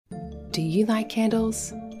Do you like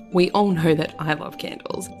candles? We all know that I love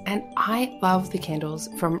candles, and I love the candles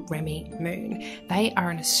from Remy Moon. They are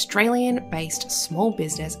an Australian-based small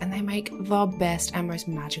business and they make the best and most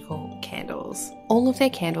magical candles. All of their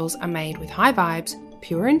candles are made with high vibes,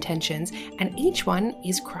 pure intentions, and each one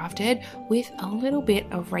is crafted with a little bit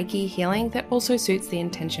of Reiki healing that also suits the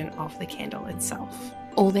intention of the candle itself.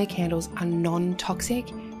 All their candles are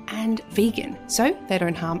non-toxic and vegan, so they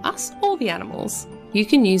don't harm us or the animals. You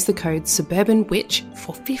can use the code SUBURBANWITCH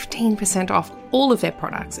for 15% off all of their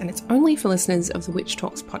products, and it's only for listeners of the Witch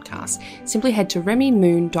Talks podcast. Simply head to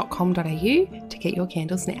remymoon.com.au to get your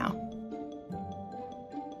candles now.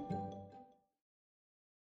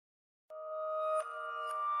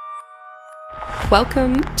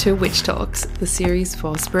 Welcome to Witch Talks, the series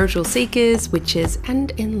for spiritual seekers, witches,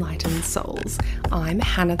 and enlightened souls. I'm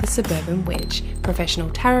Hannah the Suburban Witch, professional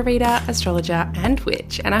tarot reader, astrologer, and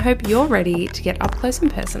witch, and I hope you're ready to get up close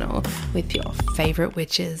and personal with your favourite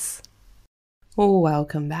witches.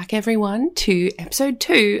 Welcome back, everyone, to episode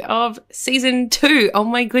 2 of season 2. Oh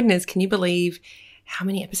my goodness, can you believe how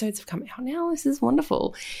many episodes have come out now? This is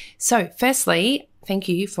wonderful. So, firstly, thank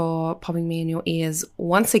you for popping me in your ears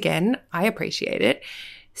once again. I appreciate it.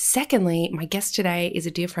 Secondly, my guest today is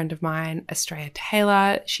a dear friend of mine, Astrea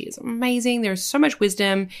Taylor. She is amazing. There is so much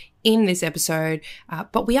wisdom in this episode,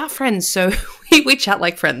 but we are friends, so we chat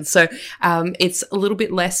like friends. So it's a little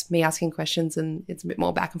bit less me asking questions and it's a bit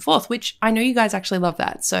more back and forth, which I know you guys actually love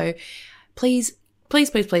that. So please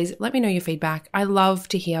let me know your feedback. I love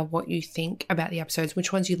to hear what you think about the episodes,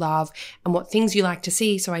 which ones you love, and what things you like to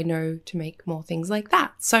see so I know to make more things like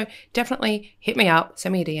that. So definitely hit me up,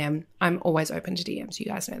 send me a DM. I'm always open to DMs. You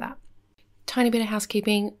guys know that. Tiny bit of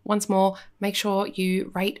housekeeping. Once more, make sure you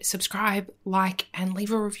rate, subscribe, like, and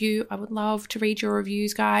leave a review. I would love to read your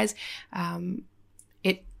reviews, guys.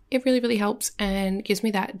 It really, really helps and gives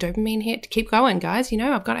me that dopamine hit to keep going, guys. You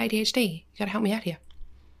know, I've got ADHD. You got to help me out here.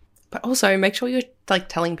 But also make sure you're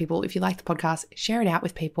telling people, if you like the podcast, share it out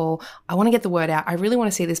with people. I want to get the word out. I really want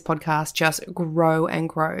to see this podcast just grow and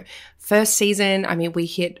grow. First season, we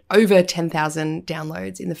hit over 10,000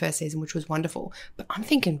 downloads in the first season, which was wonderful. But I'm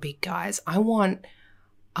thinking big, guys. I want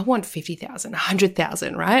 50,000,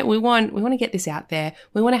 100,000, right? We want to get this out there.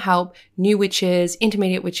 We want to help new witches,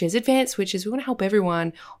 intermediate witches, advanced witches. We want to help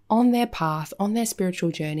everyone on their path, on their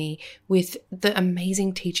spiritual journey with the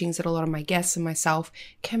amazing teachings that a lot of my guests and myself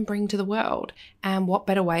can bring to the world. And what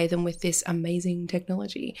better way than with this amazing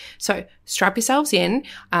technology? So strap yourselves in.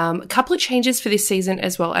 A couple of changes for this season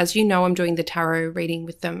as well. As you know, I'm doing the tarot reading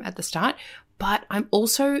with them at the start, but I'm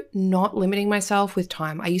also not limiting myself with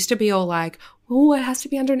time. I used to be all like, oh, it has to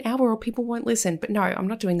be under an hour or people won't listen. But no, I'm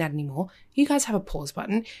not doing that anymore. You guys have a pause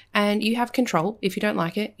button and you have control. If you don't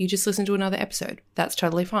like it, you just listen to another episode. That's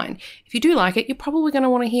totally fine. If you do like it, you're probably going to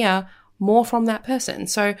want to hear more from that person.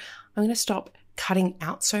 So I'm going to stop cutting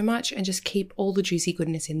out so much and just keep all the juicy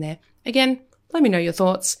goodness in there. Again, let me know your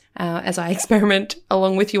thoughts as I experiment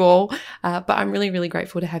along with you all. But I'm really, really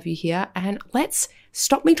grateful to have you here. And let's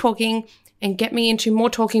stop me talking and get me into more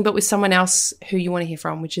talking, but with someone else who you want to hear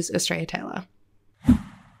from, which is Astrea Taylor.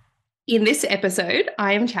 In this episode,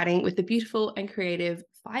 I am chatting with the beautiful and creative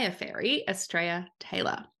fire fairy, Astrea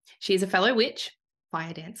Taylor. She is a fellow witch,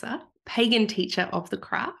 fire dancer, pagan teacher of the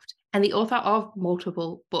craft, and the author of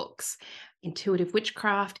multiple books, Intuitive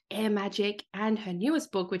Witchcraft, Air Magic, and her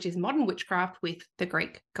newest book, which is Modern Witchcraft with the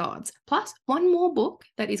Greek Gods, plus one more book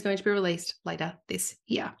that is going to be released later this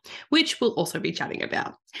year, which we'll also be chatting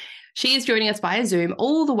about. She is joining us via Zoom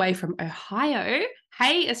all the way from Ohio.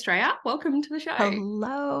 Hey, Astrea, welcome to the show.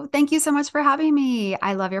 Hello. Thank you so much for having me.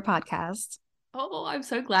 I love your podcast. Oh, I'm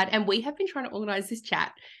so glad. And we have been trying to organize this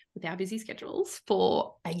chat with our busy schedules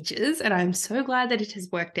for ages, and I'm so glad that it has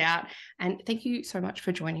worked out. And thank you so much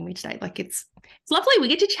for joining me today. It's lovely. We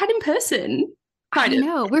get to chat in person. I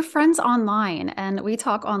know. We're friends online and we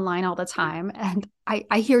talk online all the time. And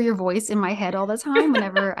I hear your voice in my head all the time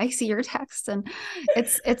whenever I see your text. And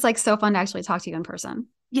it's so fun to actually talk to you in person.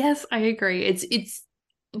 Yes, I agree. It's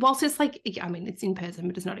whilst it's it's in person,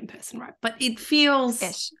 but it's not in person, right? But it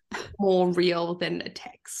feels more real than a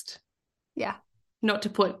text. Yeah. Not to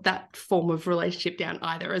put that form of relationship down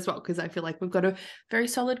either as well, because I feel like we've got a very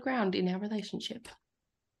solid ground in our relationship.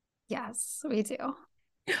 Yes, we do.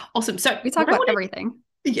 Awesome. So we talk about everything.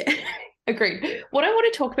 Yeah, agreed. What I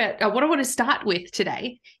want to talk about, what I want to start with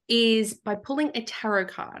today is by pulling a tarot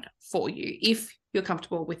card for you, if you're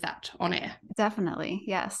comfortable with that on air. Definitely.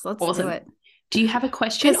 Yes. Let's awesome. do it. Do you have a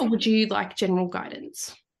question or would you like general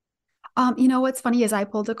guidance? You know what's funny is I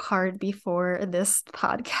pulled a card before this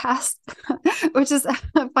podcast, which is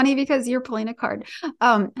funny because you're pulling a card.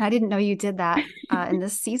 And I didn't know you did that in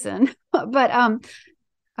this season. But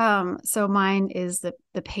so mine is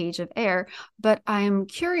the page of air. But I'm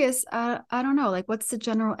curious, I don't know, like what's the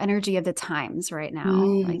general energy of the times right now?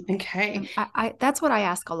 Like Okay. I that's what I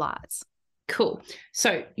ask a lot. Cool.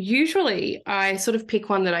 So usually I sort of pick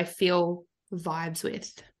one that I feel vibes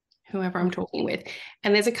with whoever I'm talking with.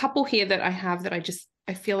 And there's a couple here that I have that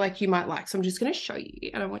I feel like you might like. So I'm just going to show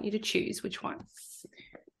you and I want you to choose which one.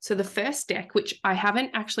 So the first deck, which I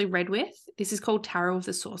haven't actually read with, this is called Tarot of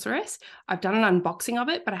the Sorceress. I've done an unboxing of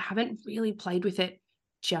it, but I haven't really played with it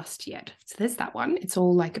just yet. So there's that one. It's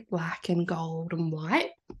all like black and gold and white.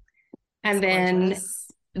 And then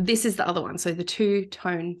this is the other one. So the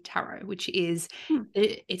two-tone tarot, which is,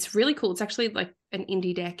 it's really cool. It's actually like an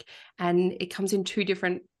indie deck and it comes in two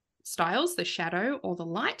different styles, the shadow or the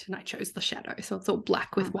light. And I chose the shadow. So it's all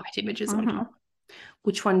black with white images on top.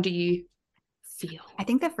 Which one do you feel? I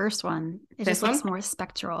think the first one. It just looks more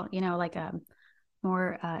spectral, you know, like a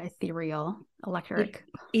more ethereal, electric.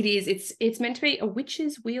 It is. It's meant to be a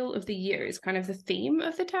witch's wheel of the year is kind of the theme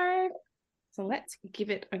of the tarot. So let's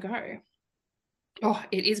give it a go. Oh,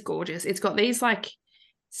 it is gorgeous. It's got these like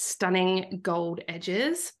stunning gold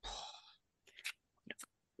edges.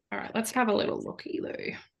 All right, let's have a little looky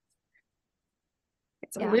though.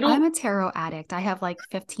 It's a little. I'm a tarot addict. I have like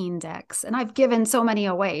 15 decks and I've given so many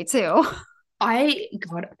away too.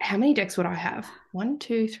 God, how many decks would I have? 1,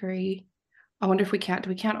 2, 3. I wonder if we count. Do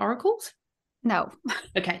we count oracles? No.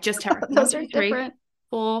 Okay, just tarot. Those are different.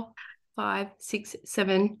 4, 5, 6,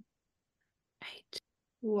 7, 8,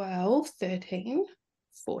 12, 13,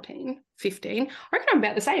 14, 15. I reckon I'm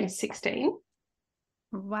about the same, 16.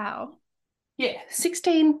 Wow. Yeah,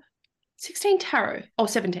 16 tarot. Oh,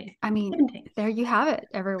 17. I mean, 17. There you have it,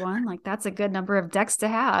 everyone. Like that's a good number of decks to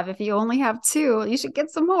have. If you only have 2, you should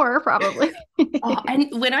get some more probably.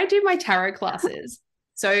 And when I do my tarot classes,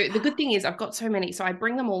 so the good thing is I've got so many, so I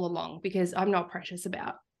bring them all along because I'm not precious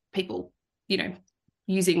about people, you know,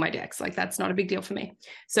 using my decks. Like that's not a big deal for me.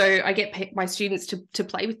 So I get my students to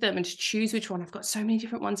play with them and to choose which one. I've got so many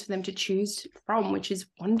different ones for them to choose from, which is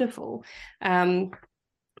wonderful.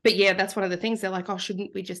 But yeah, that's one of the things. They're like, oh,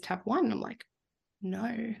 shouldn't we just have one? I'm like,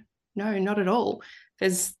 no, not at all.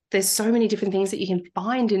 There's so many different things that you can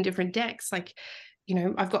find in different decks. Like, you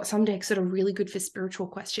know, I've got some decks that are really good for spiritual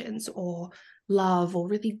questions or love or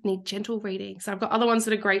really need gentle readings. I've got other ones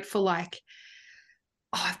that are great for like,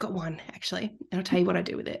 oh, I've got one actually, and I'll tell you what I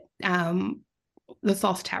do with it. The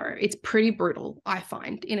Thoth Tarot. It's pretty brutal, I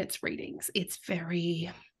find, in its readings. It's very,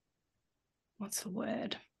 what's the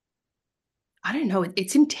word? I don't know.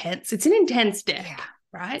 It's intense. It's an intense deck,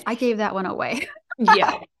 right? I gave that one away.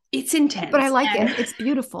 Yeah, it's intense. But I like it. It's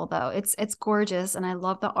beautiful though. It's gorgeous and I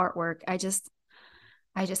love the artwork. I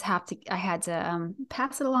had to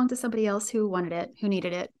pass it along to somebody else who wanted it, who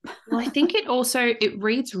needed it. Well, I think it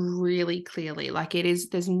reads really clearly. Like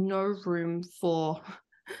there's no room for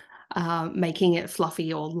making it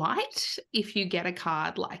fluffy or light if you get a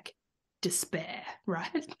card like despair,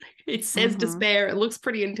 right? It says despair. It looks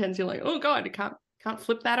pretty intense. You're like, oh God, I can't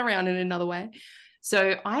flip that around in another way.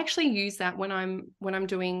 So I actually use that when I'm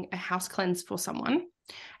doing a house cleanse for someone,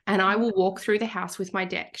 and I will walk through the house with my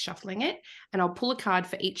deck, shuffling it, and I'll pull a card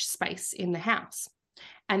for each space in the house.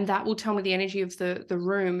 And that will tell me the energy of the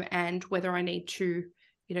room and whether I need to,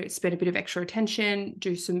 you know, spend a bit of extra attention,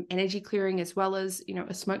 do some energy clearing as well as, you know,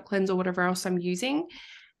 a smoke cleanse or whatever else I'm using.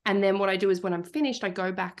 And then what I do is when I'm finished, I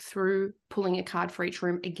go back through pulling a card for each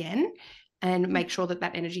room again and make sure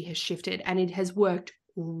that energy has shifted, and it has worked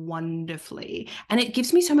wonderfully. And it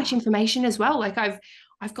gives me so much information as well. Like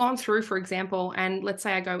I've gone through, for example, and let's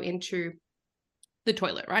say I go into the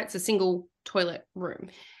toilet, right? It's a single toilet room.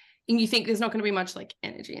 And you think there's not going to be much like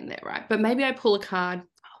energy in there, right? But maybe I pull a card.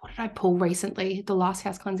 Oh, what did I pull recently? The last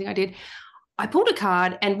house cleansing I did. I pulled a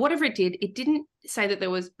card, and whatever it did, it didn't say that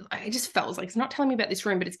there was, it just felt like it's not telling me about this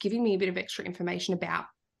room, but it's giving me a bit of extra information about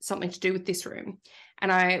something to do with this room.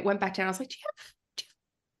 And I went back down. I was like, do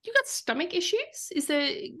you got stomach issues? Is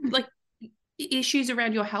there like issues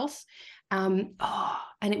around your health? And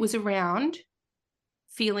it was around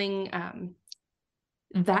feeling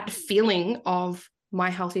that feeling of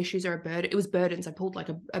my health issues are a burden. It was burdens. I pulled like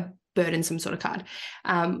a burdensome sort of card.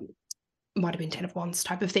 Might have been 10 of Wands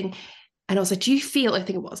type of thing. And I was like, do you feel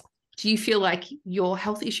like your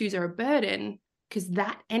health issues are a burden? Because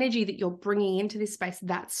that energy that you're bringing into this space,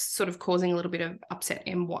 that's sort of causing a little bit of upset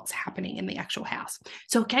in what's happening in the actual house.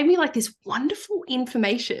 So it gave me like this wonderful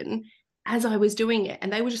information as I was doing it.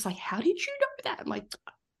 And they were just like, how did you know that? I'm like,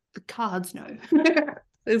 the cards know.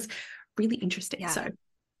 It's Really interesting. Yeah. So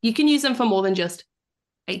you can use them for more than just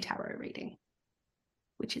a tarot reading,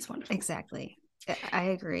 which is wonderful. Exactly. I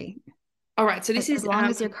agree. All right. So this is as long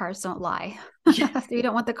as your cards don't lie. yeah. We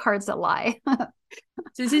don't want the cards that lie.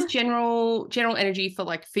 So this is general energy for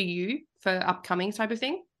like for you for upcoming type of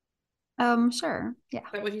thing. Sure. Yeah.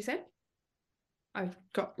 Is that what you said? I've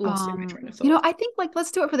got lost in my train of thought. You know, I think like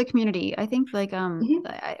let's do it for the community. I think like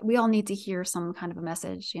Mhm. we all need to hear some kind of a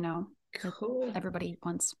message, you know. Cool. Everybody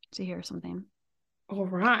wants to hear something. All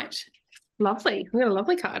right. Lovely. We got a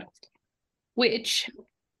lovely card, which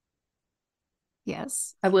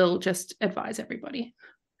Yes. I will just advise everybody.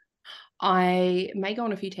 I may go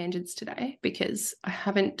on a few tangents today because I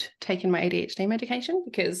haven't taken my ADHD medication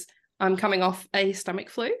because I'm coming off a stomach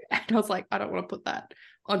flu. And I was like, I don't want to put that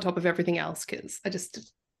on top of everything else because I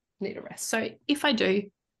just need a rest. So if I do,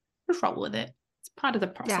 just roll with it. It's part of the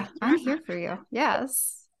process. Yeah, I'm here for you.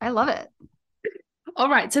 Yes. I love it. All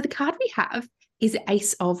right. So the card we have is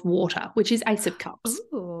Ace of Water, which is Ace of Cups.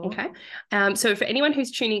 Ooh. Okay. So for anyone who's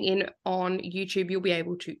tuning in on YouTube, you'll be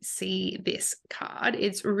able to see this card.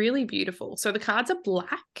 It's really beautiful. So the cards are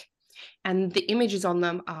black and the images on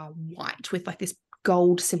them are white with like this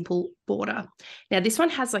gold simple border. Now this one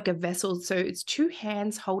has like a vessel. So it's two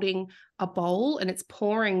hands holding a bowl and it's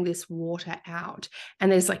pouring this water out.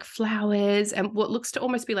 And there's like flowers and what looks to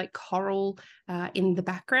almost be like coral in the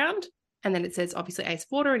background. And then it says obviously Ace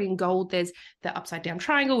of Water, and in gold there's the upside down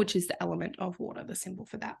triangle, which is the element of water, the symbol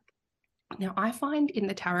for that. Now I find in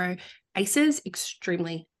the tarot, aces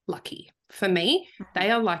extremely lucky. For me,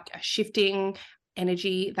 they are like a shifting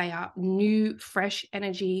energy. They are new, fresh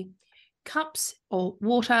energy. Cups or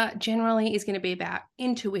water generally is going to be about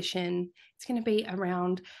intuition. It's going to be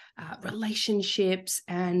around relationships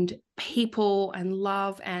and people and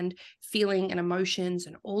love and feeling and emotions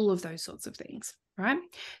and all of those sorts of things. Right.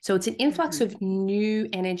 So it's an influx of new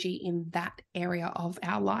energy in that area of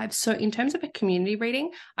our lives. So in terms of a community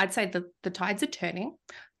reading, I'd say the tides are turning.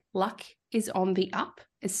 Luck is on the up,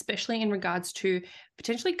 especially in regards to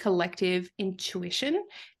potentially collective intuition.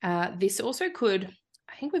 This also could,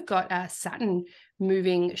 I think we've got Saturn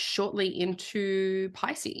moving shortly into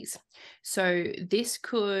Pisces. So this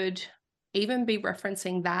could even be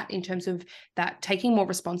referencing that in terms of that taking more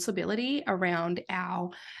responsibility around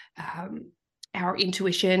our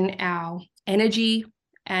intuition, our energy,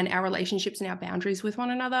 and our relationships and our boundaries with one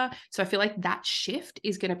another. So I feel like that shift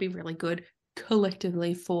is going to be really good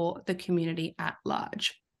collectively for the community at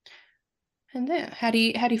large. And there, how do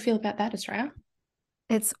you feel about that, Astrea?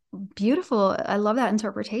 It's beautiful. I love that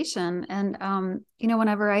interpretation. And you know,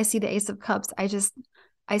 whenever I see the Ace of Cups,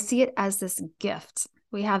 I see it as this gift.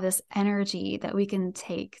 We have this energy that we can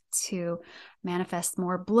take to manifest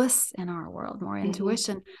more bliss in our world, more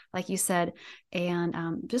intuition, like you said, and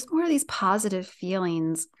just more of these positive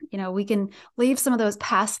feelings. You know, we can leave some of those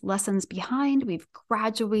past lessons behind. We've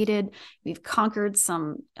graduated, we've conquered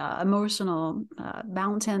some emotional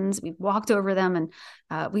mountains, we've walked over them,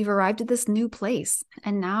 and we've arrived at this new place.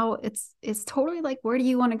 And now it's totally like, where do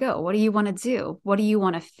you want to go? What do you want to do? What do you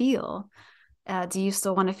want to feel? Do you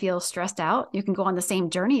still want to feel stressed out? You can go on the same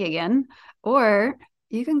journey again, or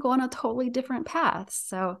you can go on a totally different path.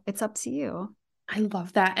 So it's up to you. I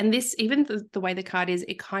love that. And this, even the way the card is,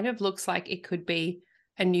 it kind of looks like it could be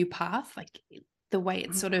a new path, like the way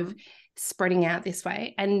it's sort of spreading out this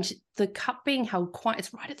way. And the cup being held quite,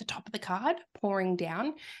 it's right at the top of the card, pouring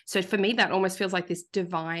down. So for me, that almost feels like this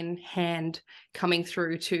divine hand coming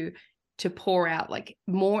through to pour out like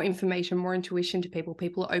more information, more intuition to people.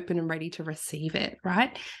 People are open and ready to receive it,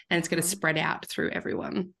 right? And it's going to spread out through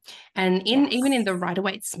everyone. And even in the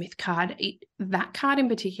Rider-Waite-Smith card, that card in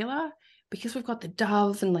particular, because we've got the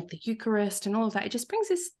dove and like the Eucharist and all of that, it just brings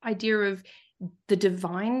this idea of the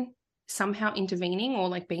divine somehow intervening or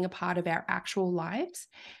like being a part of our actual lives.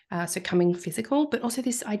 So coming physical, but also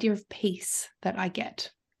this idea of peace that I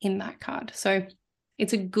get in that card. So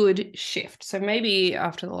it's a good shift. So maybe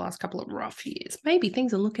after the last couple of rough years, maybe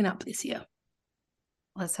things are looking up this year.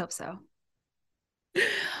 Let's hope so.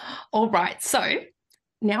 All right. So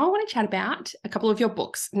now I want to chat about a couple of your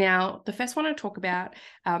books. Now, the first one I talk about,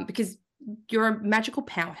 because you're a magical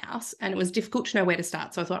powerhouse and it was difficult to know where to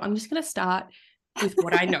start. So I thought I'm just going to start with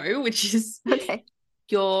what I know, which is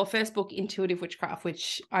your first book, Intuitive Witchcraft,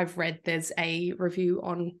 which I've read. There's a review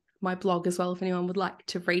on my blog as well if anyone would like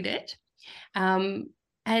to read it. And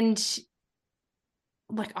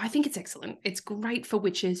like, I think it's excellent. It's great for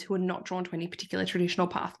witches who are not drawn to any particular traditional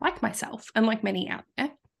path, like myself and like many out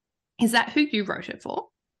there. Is that who you wrote it for?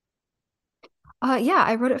 Yeah,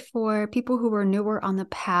 I wrote it for people who were newer on the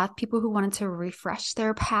path, people who wanted to refresh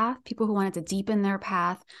their path, people who wanted to deepen their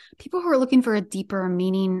path, people who are looking for a deeper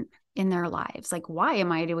meaning in their lives. Like, why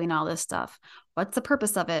am I doing all this stuff? What's the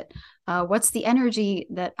purpose of it? What's the energy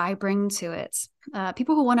that I bring to it?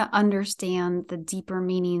 People who want to understand the deeper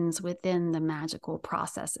meanings within the magical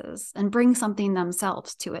processes and bring something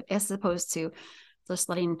themselves to it, as opposed to just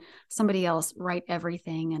letting somebody else write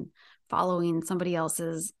everything and following somebody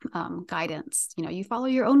else's guidance. You follow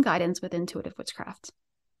your own guidance with intuitive witchcraft.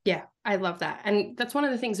 Yeah, I love that. And that's one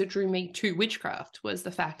of the things that drew me to witchcraft, was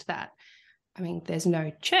the fact that, I mean, there's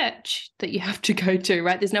no church that you have to go to,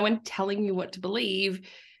 right? There's no one telling you what to believe.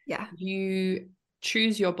 Yeah. You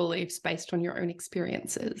choose your beliefs based on your own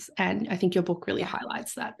experiences. And I think your book really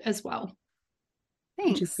highlights that as well.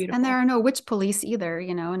 Thanks. And there are no witch police either.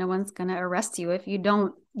 No one's going to arrest you if you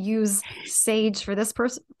don't use sage for this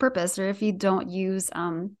purpose, or if you don't use,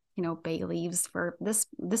 bay leaves for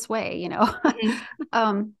this way,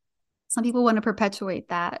 Mm-hmm. Some people want to perpetuate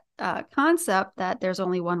that concept that there's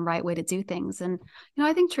only one right way to do things. And,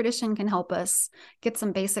 I think tradition can help us get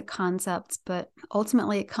some basic concepts, but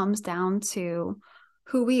ultimately it comes down to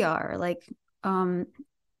who we are. Like,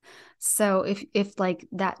 so if like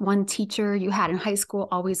that one teacher you had in high school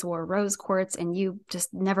always wore rose quartz and you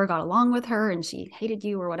just never got along with her and she hated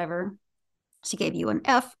you or whatever, she gave you an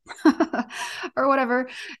F or whatever,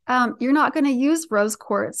 you're not going to use rose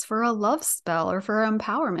quartz for a love spell or for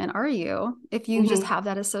empowerment, are you? If you just have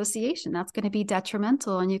that association, that's going to be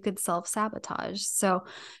detrimental and you could self-sabotage. So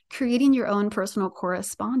creating your own personal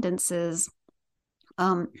correspondences,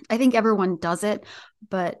 I think everyone does it,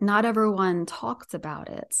 but not everyone talks about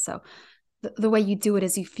it. So the way you do it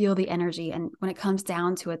is you feel the energy. And when it comes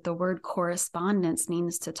down to it, the word correspondence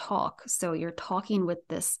means to talk. So you're talking with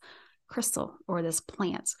this crystal or this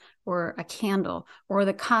plant or a candle or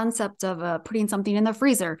the concept of putting something in the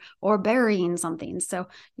freezer or burying something. So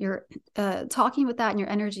you're talking with that in your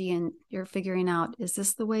energy, and you're figuring out, is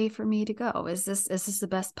this the way for me to go? Is this the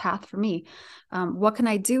best path for me? What can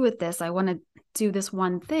I do with this? I want to do this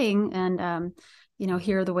one thing. And,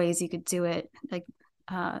 here are the ways you could do it. Like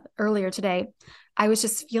earlier today, I was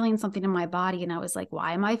just feeling something in my body and I was like,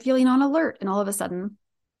 why am I feeling on alert? And all of a sudden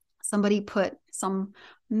somebody put some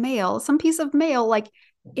piece of mail, like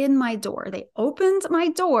in my door. They opened my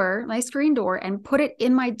door, my screen door, and put it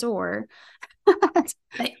in my door.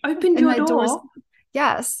 They opened your door? Doors.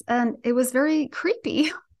 Yes. And it was very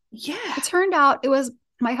creepy. Yeah. It turned out it was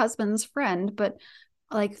my husband's friend, but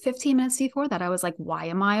like 15 minutes before that, I was like, why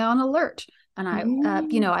am I on alert? And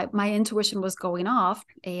my intuition was going off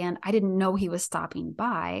and I didn't know he was stopping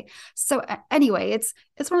by. So anyway, it's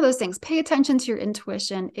one of those things. Pay attention to your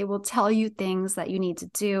intuition. It will tell you things that you need to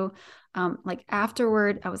do. Like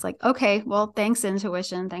afterward, I was like, okay, well, thanks,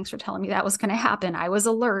 intuition. Thanks for telling me that was going to happen. I was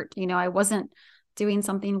alert. I wasn't doing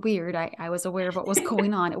something weird. I was aware of what was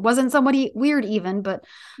going on. It wasn't somebody weird even, but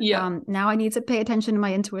now I need to pay attention to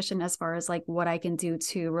my intuition as far as like what I can do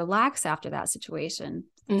to relax after that situation,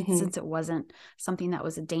 since it wasn't something that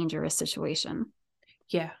was a dangerous situation.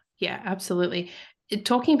 Yeah, absolutely.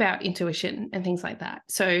 Talking about intuition and things like that.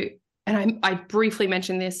 So, and I briefly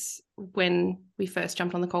mentioned this when we first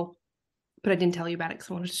jumped on the call, but I didn't tell you about it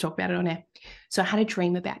because I wanted to talk about it on air. So I had a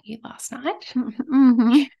dream about you last night,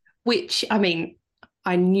 which, I mean,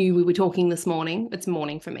 I knew we were talking this morning. It's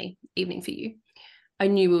morning for me, evening for you. I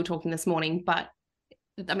knew we were talking this morning, but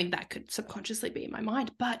I mean, that could subconsciously be in my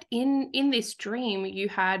mind. But in this dream, you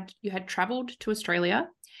had traveled to Australia.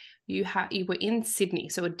 You were in Sydney,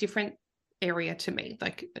 so a different area to me,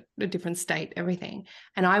 like a different state, everything.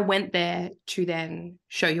 And I went there to then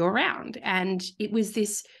show you around. And it was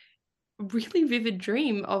this really vivid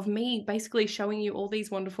dream of me basically showing you all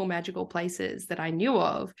these wonderful magical places that I knew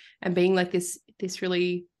of and being like this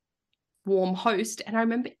really warm host. And I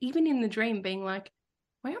remember even in the dream being like,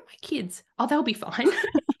 where are my kids? Oh, they'll be fine.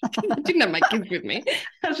 I didn't have my kids with me.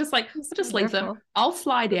 I was just like, I'll just leave them. I'll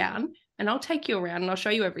fly down and I'll take you around and I'll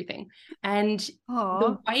show you everything. And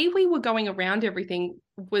the way we were going around everything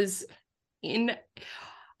was I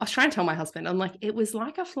was trying to tell my husband, I'm like, it was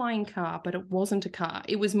like a flying car, but it wasn't a car.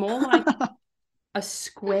 It was more like a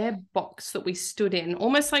square box that we stood in,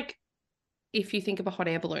 almost like if you think of a hot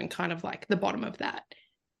air balloon, kind of like the bottom of that.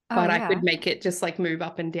 But I could make it just like move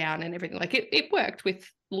up and down and everything. Like it worked with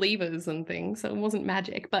levers and things. So it wasn't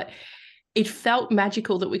magic, but it felt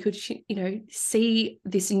magical that we could, see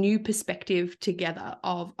this new perspective together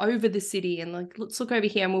of over the city and like, let's look over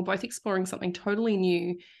here, and we're both exploring something totally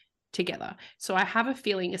new together. So I have a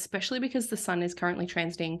feeling, especially because the sun is currently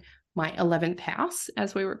transiting my 11th house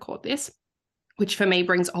as we record this, which for me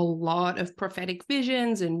brings a lot of prophetic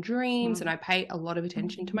visions and dreams. And I pay a lot of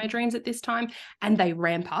attention to my dreams at this time, and they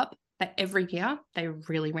ramp up. That every year they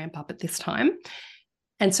really ramp up at this time.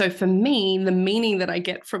 And so for me, the meaning that I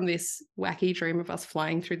get from this wacky dream of us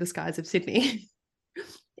flying through the skies of Sydney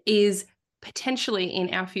is potentially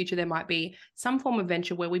in our future, there might be some form of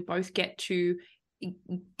venture where we both get to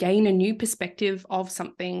gain a new perspective of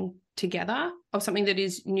something together, of something that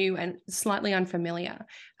is new and slightly unfamiliar,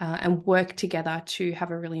 and work together to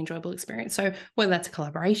have a really enjoyable experience. So whether that's a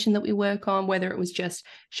collaboration that we work on, whether it was just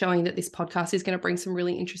showing that this podcast is going to bring some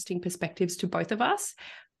really interesting perspectives to both of us.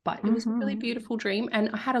 But it was a really beautiful dream, and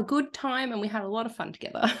I had a good time and we had a lot of fun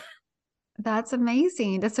together. That's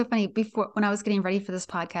amazing. That's so funny. Before, when I was getting ready for this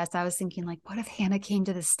podcast, I was thinking like, what if Hannah came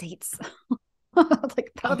to the States?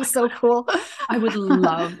 Like that would be so cool. I would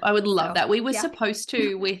love So, that. We were yeah. supposed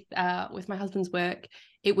to with my husband's work.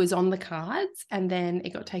 It was on the cards and then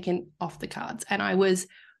it got taken off the cards. And I was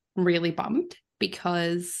really bummed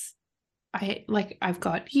because I've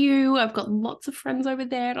got you, I've got lots of friends over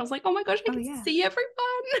there. And I was like, oh my gosh, I can see everyone.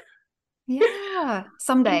 Yeah.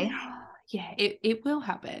 Someday. Yeah, it will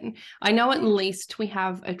happen. I know at least we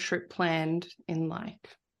have a trip planned in like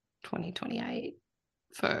 2028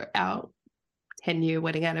 for our 10-year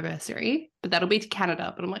wedding anniversary, but that'll be to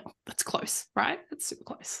Canada. But I'm like, oh, that's close, right? That's super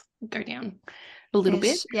close. Go down a little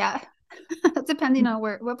bit. Yeah. Depending on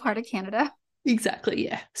what part of Canada. Exactly.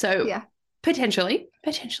 Yeah. So yeah, potentially.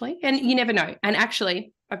 And you never know. And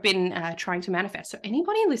actually, I've been trying to manifest. So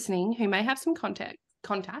anybody listening who may have some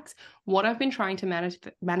contacts, what I've been trying to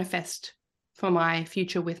manifest for my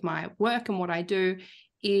future with my work and what I do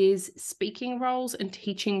is speaking roles and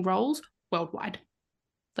teaching roles worldwide.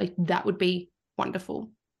 Like that would be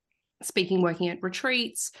wonderful. Speaking, working at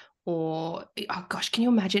retreats, or oh gosh, can you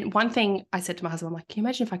imagine? One thing I said to my husband, I'm like, can you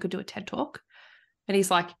imagine if I could do a TED Talk? And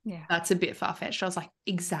he's like, that's a bit far-fetched. I was like,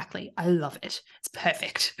 exactly. I love it. It's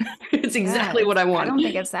perfect. It's exactly what I want. I don't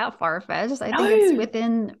think it's that far-fetched. I think it's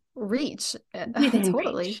within reach.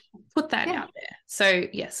 Totally. Reach. Put that out there. So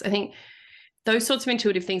yes, I think those sorts of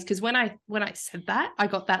intuitive things, because when I said that, I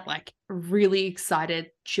got that like really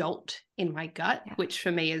excited jolt in my gut, which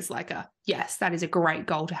for me is like yes, that is a great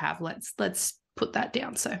goal to have. Let's put that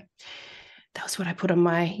down. So that was what I put on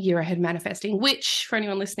my year ahead manifesting, which for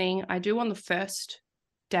anyone listening, I do on the first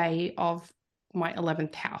day of my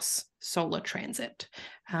 11th house solar transit.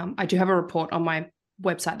 I do have a report on my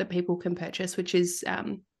website that people can purchase, which is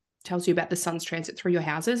tells you about the sun's transit through your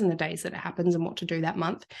houses and the days that it happens and what to do that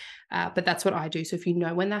month. But that's what I do. So if you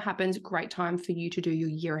know when that happens, great time for you to do your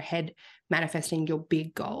year ahead manifesting your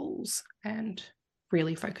big goals and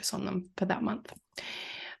really focus on them for that month.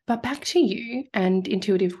 But back to you and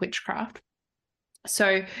intuitive witchcraft.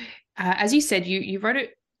 So as you said, you wrote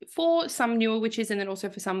it for some newer witches and then also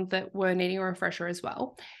for some that were needing a refresher as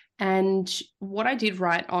well. And what I did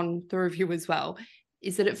write on the review as well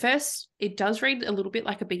is that at first it does read a little bit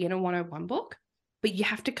like a beginner 101 book, but you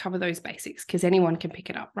have to cover those basics because anyone can pick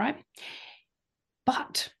it up, right?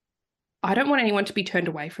 But I don't want anyone to be turned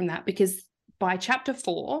away from that because by chapter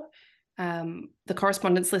 4, the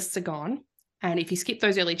correspondence lists are gone. And if you skip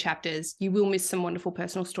those early chapters, you will miss some wonderful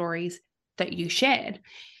personal stories that you shared.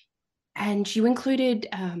 And you included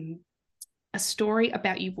a story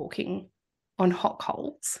about you walking on hot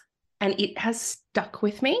coals. And it has stuck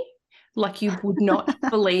with me like you would not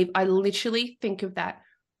believe. I literally think of that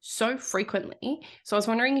so frequently. So I was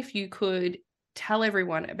wondering if you could tell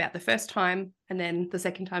everyone about the first time and then the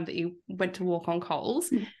second time that you went to walk on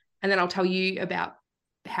coals. And then I'll tell you about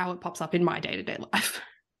how it pops up in my day-to-day life.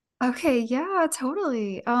 Okay, yeah,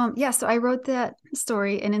 totally. So I wrote that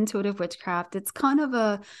story in Intuitive Witchcraft. It's kind of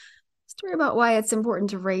a story about why it's important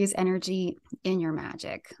to raise energy in your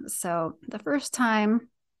magic. So the first time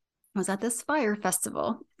I was at this fire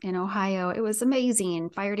festival in Ohio. It was amazing.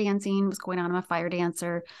 Fire dancing was going on. I'm a fire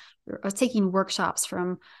dancer. I was taking workshops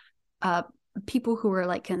from people who were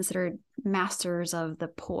like considered masters of the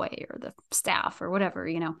poi or the staff or whatever,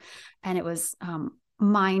 and it was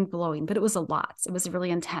mind-blowing, but it was a lot. It was really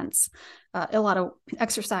intense. A lot of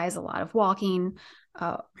exercise, a lot of walking,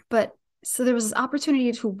 but so there was this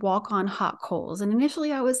opportunity to walk on hot coals. And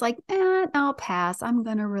initially I was like, I'll pass. I'm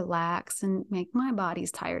going to relax and make my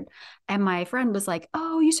body's tired. And my friend was like,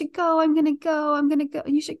 oh, you should go. I'm going to go.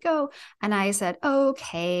 You should go. And I said,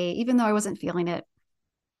 okay, even though I wasn't feeling it.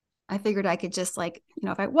 I figured I could just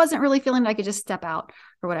if I wasn't really feeling it, I could just step out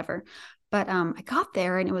or whatever. But I got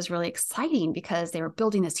there and it was really exciting because they were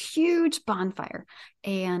building this huge bonfire,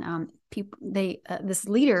 and this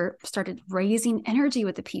leader started raising energy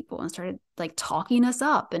with the people and started talking us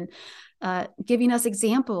up and giving us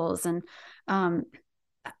examples, and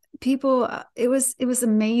people. It was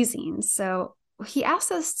amazing. So he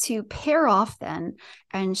asked us to pair off then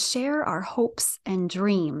and share our hopes and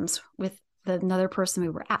dreams with another person we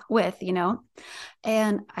were with,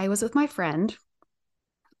 and I was with my friend,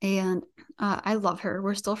 and I love her.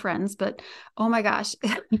 We're still friends, but oh my gosh,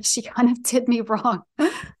 she kind of did me wrong.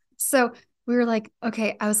 So we were like,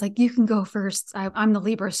 okay, I was like, you can go first. I'm the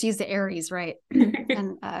Libra. She's the Aries, right?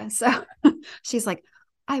 And so she's like,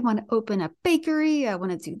 I want to open a bakery. I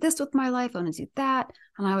want to do this with my life. I want to do that.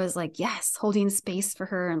 And I was like, yes, holding space for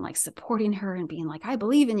her and like supporting her and being like, I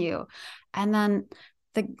believe in you. And then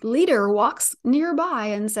the leader walks nearby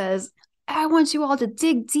and says, I want you all to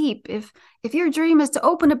dig deep. If your dream is to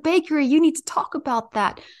open a bakery, you need to talk about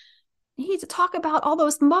that. You need to talk about all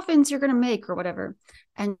those muffins you're going to make or whatever.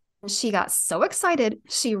 And she got so excited,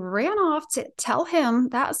 she ran off to tell him,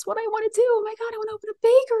 that's what I want to do. Oh my God, I want to open a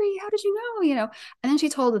bakery. How did you know? And then she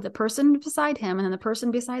told the person beside him, and then the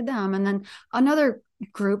person beside them, and then another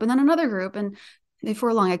group, and then another group. And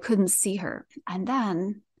before long, I couldn't see her. And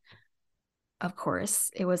then, of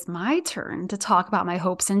course, it was my turn to talk about my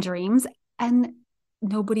hopes and dreams, and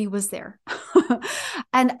nobody was there.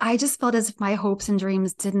 And I just felt as if my hopes and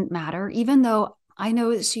dreams didn't matter, even though I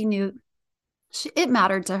know that she knew it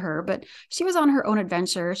mattered to her, but she was on her own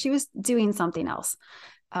adventure. She was doing something else.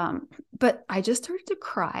 But I just started to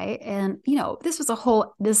cry. And, this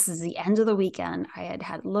is the end of the weekend. I had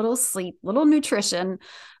had little sleep, little nutrition.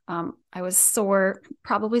 I was sore,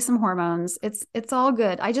 probably some hormones. It's all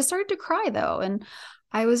good. I just started to cry though. And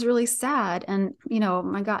I was really sad. And,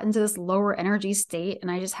 I got into this lower energy state, and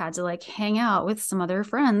I just had to like hang out with some other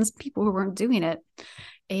friends, people who weren't doing it.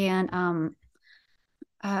 And,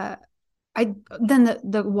 then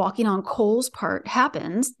the walking on coals part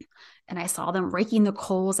happened, and I saw them raking the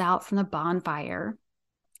coals out from the bonfire.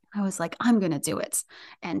 I was like, I'm going to do it.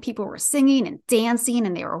 And people were singing and dancing,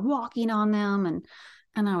 and they were walking on them.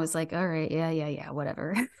 And I was like, all right, yeah,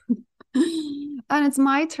 whatever. And it's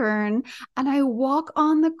my turn. And I walk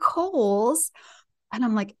on the coals, and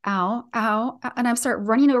I'm like, ow, ow. And I start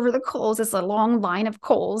running over the coals. It's a long line of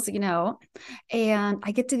coals, and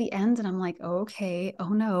I get to the end, and I'm like, okay, oh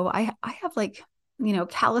no, I have like,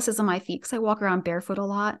 calluses on my feet because I walk around barefoot a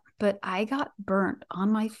lot, but I got burnt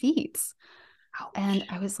on my feet. Ouch. And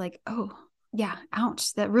I was like, oh yeah,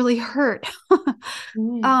 ouch, that really hurt.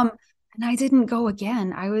 And I didn't go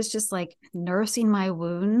again. I was just like nursing my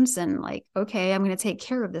wounds and like, okay, I'm going to take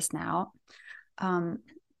care of this now.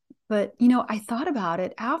 But, I thought about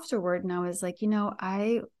it afterward, and I was like,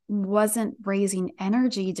 I wasn't raising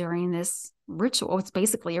energy during this ritual. It's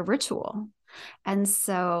basically a ritual. And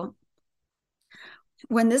so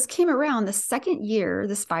when this came around, the second year,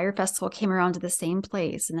 this fire festival came around to the same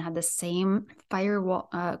place and had the same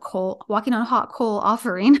coal, walking on hot coal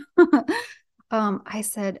offering. I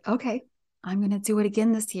said, okay, I'm going to do it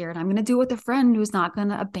again this year. And I'm going to do it with a friend who's not going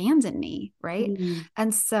to abandon me. Right.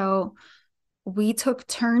 And so we took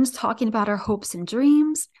turns talking about our hopes and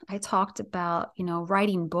dreams. I talked about,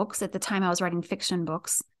 writing books. At the time I was writing fiction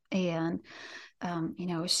books, and,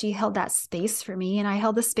 she held that space for me, and I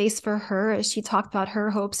held the space for her as she talked about her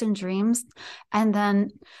hopes and dreams. And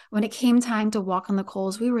then when it came time to walk on the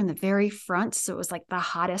coals, we were in the very front. So it was like the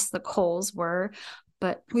hottest the coals were,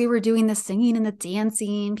 but we were doing the singing and the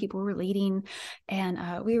dancing, people were leading,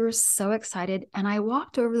 and we were so excited. And I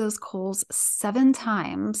walked over those coals 7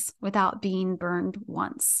 times without being burned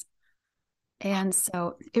once. And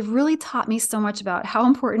so it really taught me so much about how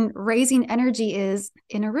important raising energy is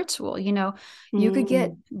in a ritual. You could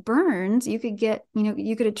get burned, you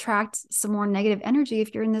could attract some more negative energy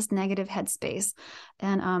if you're in this negative headspace.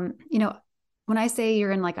 And, when I say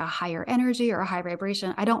you're in like a higher energy or a high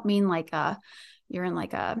vibration, I don't mean like you're in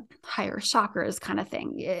like a higher chakras kind of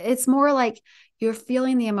thing. It's more like you're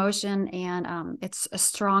feeling the emotion, and it's a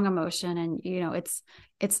strong emotion, and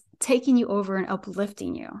it's taking you over and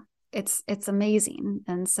uplifting you. It's amazing.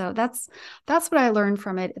 And so that's what I learned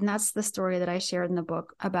from it. And that's the story that I shared in the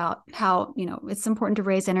book about how, it's important to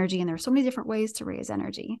raise energy, and there's so many different ways to raise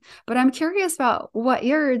energy. But I'm curious about what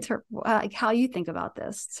like how you think about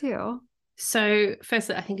this too. So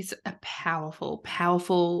firstly, I think it's a powerful,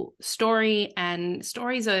 powerful story, and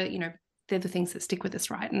stories are, they're the things that stick with us,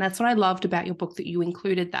 right? And that's what I loved about your book, that you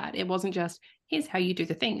included that. It wasn't just, here's how you do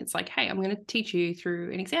the thing. It's like, hey, I'm going to teach you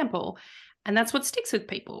through an example. And that's what sticks with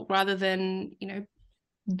people, rather than,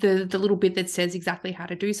 the little bit that says exactly how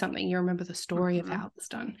to do something. You remember the story of how it's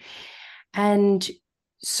done. And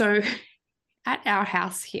so at our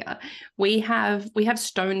house here, we have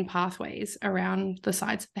stone pathways around the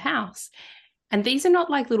sides of the house. And these are not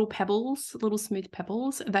like little pebbles, little smooth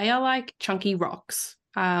pebbles. They are like chunky rocks.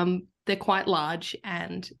 They're quite large,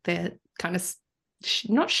 and they're kind of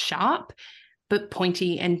not sharp, but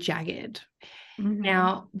pointy and jagged.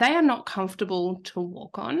 Now, they are not comfortable to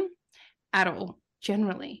walk on. at all,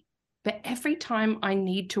 generally. But every time I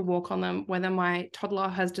need to walk on them, whether my toddler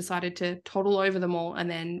has decided to toddle over them all and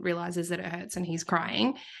then realizes that it hurts and he's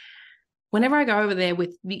crying, whenever I go over there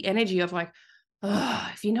with the energy of like, oh,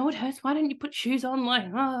 if you know it hurts, why don't you put shoes on? Like,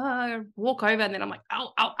 walk over. And then I'm like,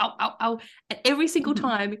 ow, ow, ow, ow, ow. And every single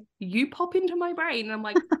time you pop into my brain, and I'm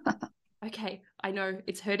like, okay, I know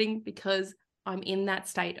it's hurting because I'm in that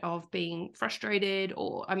state of being frustrated,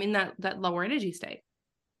 or I'm in that lower energy state.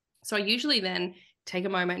 So I usually then take a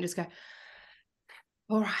moment and just go,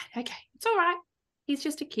 all right, okay, it's all right. He's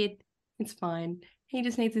just a kid. It's fine. He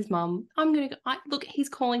just needs his mum. I'm going to go. Look, he's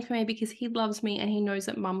calling for me because he loves me and he knows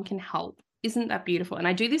that mum can help. Isn't that beautiful? And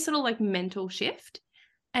I do this little like mental shift,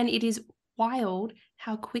 and it is wild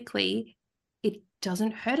how quickly it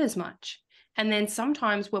doesn't hurt as much. And then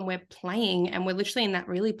sometimes when we're playing and we're literally in that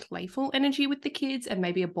really playful energy with the kids, and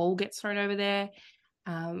maybe a ball gets thrown over there,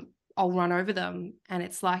 I'll run over them. And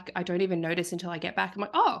it's like, I don't even notice until I get back. I'm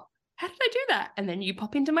like, oh, how did I do that? And then you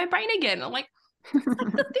pop into my brain again. I'm like, it's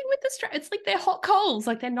like the thing with the stress. It's like they're hot coals.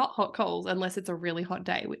 Like they're not hot coals unless it's a really hot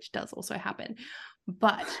day, which does also happen.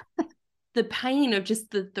 But the pain of just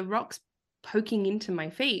the rocks poking into my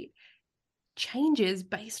feet changes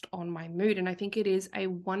based on my mood. And I think it is a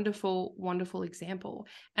wonderful, wonderful example.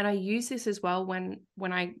 And I use this as well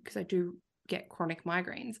because I do get chronic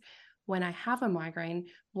migraines. When I have a migraine,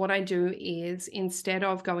 what I do is, instead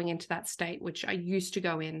of going into that state, which I used to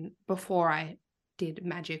go in before I did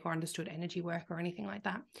Magick or understood energy work or anything like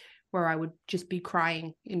that, where I would just be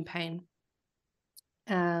crying in pain,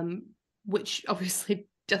 which obviously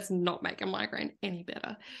does not make a migraine any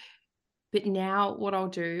better. But now what I'll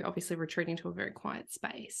do, obviously retreating to a very quiet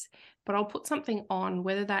space, but I'll put something on,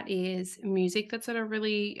 whether that is music that's at a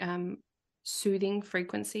really soothing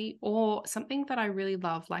frequency, or something that I really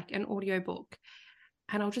love, like an audiobook.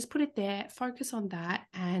 And I'll just put it there, focus on that,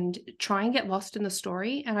 and try and get lost in the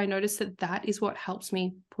story. And I notice that is what helps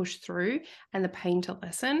me push through and the pain to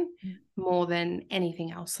lessen more than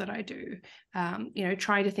anything else that I do.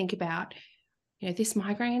 Trying to think about, this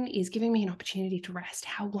migraine is giving me an opportunity to rest.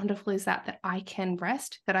 How wonderful is that I can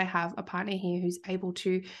rest, that I have a partner here who's able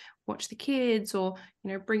to watch the kids, or,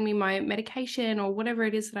 bring me my medication or whatever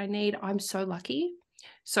it is that I need. I'm so lucky.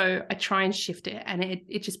 So I try and shift it, and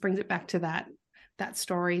it just brings it back to that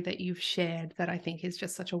story that you've shared, that I think is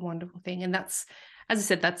just such a wonderful thing. And that's, as I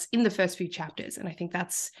said, that's in the first few chapters. And I think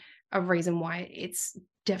that's a reason why it's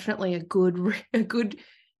definitely a good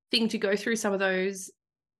thing to go through some of those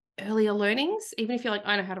earlier learnings. Even if you're like,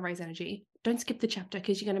 I know how to raise energy, don't skip the chapter,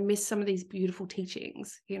 because you're going to miss some of these beautiful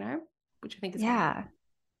teachings, which I think is wonderful.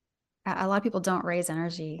 A lot of people don't raise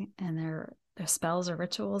energy in their spells or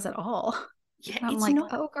rituals at all. Yeah, I'm like,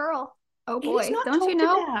 oh girl, oh boy, it is not don't you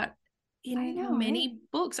know? About in many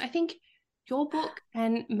books. I think your book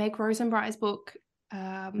and Meg Rosenbright's book,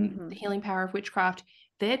 The Healing Power of Witchcraft,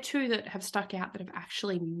 they're two that have stuck out that have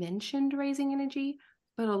actually mentioned raising energy,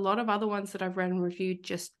 but a lot of other ones that I've read and reviewed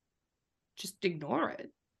just ignore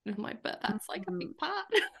it. And I'm like, but that's like a big part.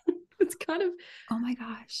 It's kind of, oh my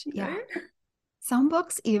gosh, yeah. Some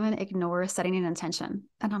books even ignore setting an intention,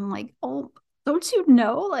 and I'm like, oh, don't you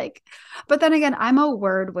know? Like, but then again, I'm a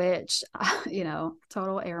word witch,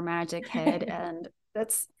 total air magic head, and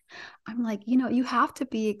I'm like, you have to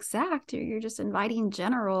be exact, or you're just inviting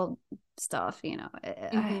general stuff.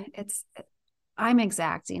 I'm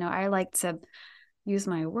exact. I like to use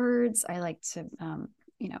my words. I like to,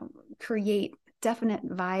 create definite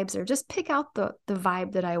vibes, or just pick out the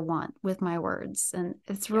vibe that I want with my words. And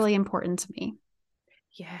it's really important to me.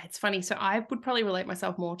 Yeah, it's funny. So I would probably relate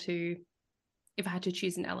myself more to, if I had to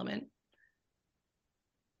choose an element,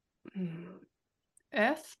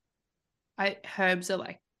 earth. Herbs are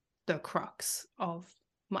like the crux of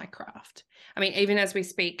my craft. I mean, even as we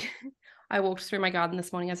speak, I walked through my garden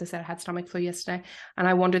this morning. As I said, I had stomach flu yesterday, and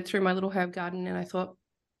I wandered through my little herb garden, and I thought,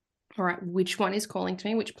 all right, which one is calling to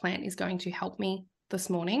me? Which plant is going to help me this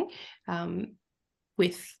morning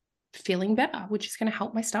with feeling better, which is going to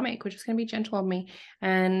help my stomach, which is going to be gentle on me?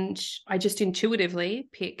 And I just intuitively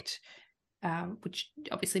picked, which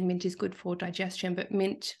obviously mint is good for digestion, but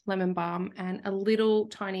mint, lemon balm, and a little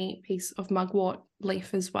tiny piece of mugwort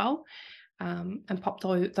leaf as well, and popped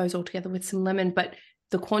those all together with some lemon. But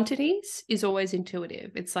the quantities is always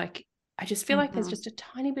intuitive. It's like, I just feel like there's just a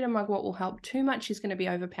tiny bit of mugwort will help. Too much is going to be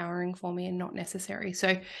overpowering for me and not necessary.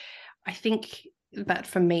 So I think that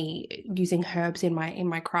for me, using herbs in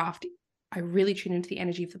my craft, I really tune into the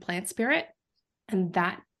energy of the plant spirit, and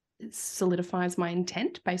that solidifies my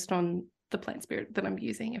intent based on the plant spirit that I'm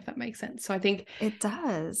using, if that makes sense. So I think it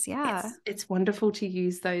does. Yeah. It's wonderful to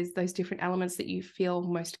use those different elements that you feel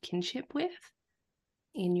most kinship with.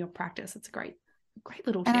 in your practice. It's a great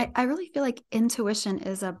little And tip. I really feel like intuition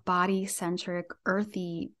is a body-centric,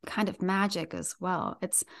 earthy kind of magic as well.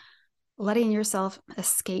 It's letting yourself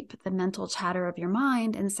escape the mental chatter of your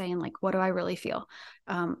mind and saying, like, what do I really feel?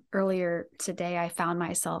 Earlier today, I found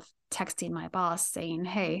myself texting my boss saying,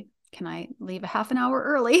 hey, can I leave a half an hour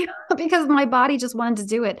early? Because my body just wanted to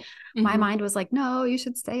do it. My mind was like, no, you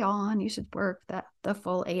should stay on. You should work the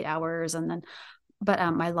full 8 hours. And then, but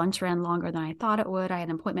my lunch ran longer than I thought it would. I had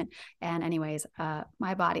an appointment. And anyways,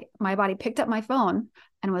 my body picked up my phone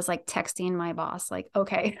and was like texting my boss, like,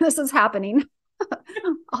 okay, this is happening.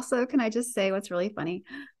 Also, can I just say what's really funny?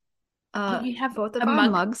 You have Both of a our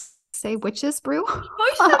mug. mugs say witch's brew.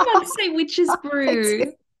 Both the mugs say witch's brew.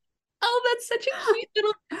 Do. Oh, that's such a cute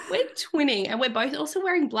little. We're twinning, and we're both also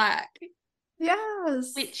wearing black.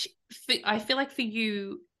 Yes. Which I feel like for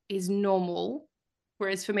you is normal,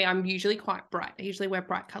 whereas for me, I'm usually quite bright. I usually wear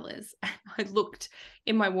bright colors. And I looked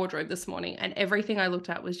in my wardrobe this morning, and everything I looked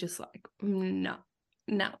at was just like, no,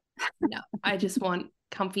 no, no. I just want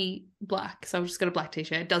comfy black. So I've just got a black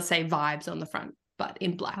t-shirt. It does say vibes on the front, but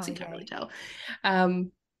in black, so you can't really tell.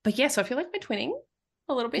 But yeah, so I feel like we're twinning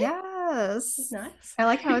a little bit. Yes. It's nice. I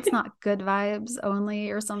like how it's not good vibes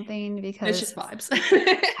only or something, because It's just vibes.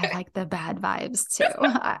 I like the bad vibes too.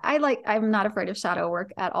 I'm not afraid of shadow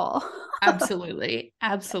work at all. Absolutely.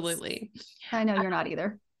 Absolutely. Yes. I know you're not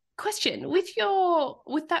either. Question, with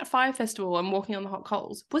that fire festival and walking on the hot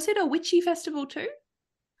coals, was it a witchy festival too?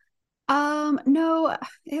 No,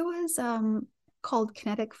 it was called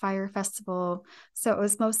Kinetic Fire Festival. So it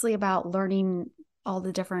was mostly about learning all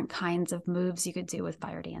the different kinds of moves you could do with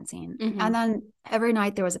fire dancing. And then every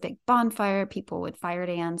night there was a big bonfire, people would fire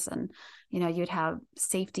dance, and you'd have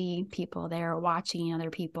safety people there watching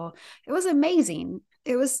other people. It was amazing.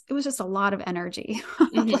 It was just a lot of energy.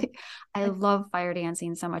 Like, I love fire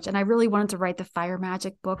dancing so much, and I really wanted to write the Fire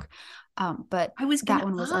Magic book, but that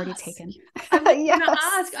one was already taken. I was Yes. gonna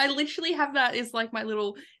ask. I literally have that as like my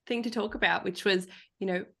little thing to talk about, which was,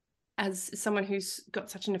 as someone who's got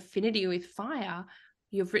such an affinity with fire,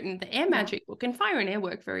 you've written the Air Magic book, and fire and air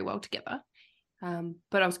work very well together.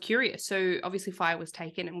 But I was curious. So obviously fire was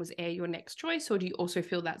taken, and was air your next choice, or do you also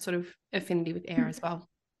feel that sort of affinity with air as well?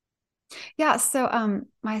 Yeah, so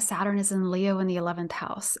my Saturn is in Leo in the 11th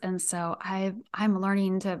house, and so I'm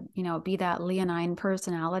learning to be that Leonine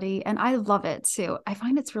personality, and I love it too. I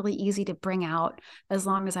find it's really easy to bring out as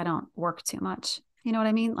long as I don't work too much. You know what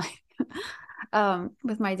I mean? Like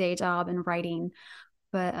with my day job and writing.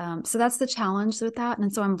 But so that's the challenge with that,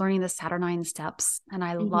 and so I'm learning the Saturnine steps, and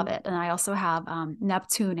I love it. And I also have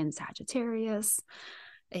Neptune in Sagittarius,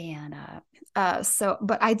 and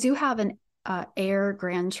but I do have an air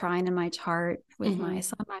grand trine in my chart with my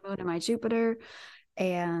sun, my moon, and my Jupiter.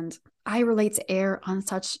 And I relate to air on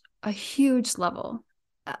such a huge level.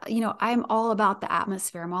 I'm all about the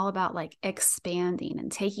atmosphere. I'm all about like expanding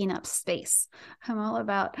and taking up space. I'm all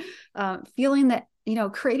about feeling that,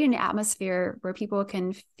 creating an atmosphere where people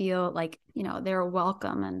can feel like, they're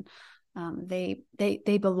welcome, and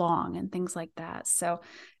they belong, and things like that. So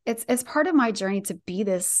it's part of my journey to be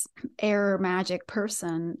this air magic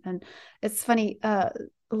person. And it's funny,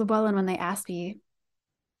 Llewellyn, when they asked me,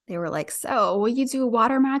 they were like, so will you do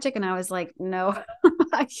water magic? And I was like, no.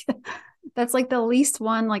 That's like the least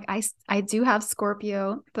one. Like I do have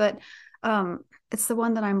Scorpio, but it's the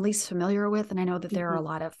one that I'm least familiar with. And I know that there are a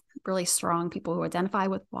lot of really strong people who identify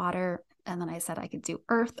with water. And then I said I could do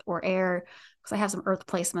earth or air, because I have some earth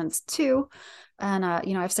placements too. And,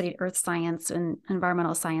 I've studied earth science and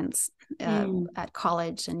environmental science at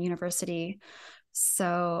college and university.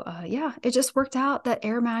 So yeah, it just worked out that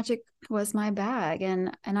air magic was my bag,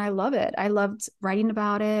 and I love it. I loved writing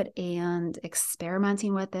about it and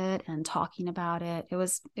experimenting with it and talking about it. It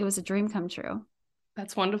was a dream come true.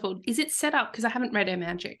 That's wonderful. Is it set up? Because I haven't read Air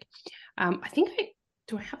Magic. I think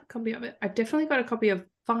do I have a copy of it? I've definitely got a copy of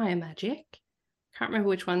Fire Magic. Can't remember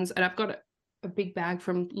which ones. And I've got a big bag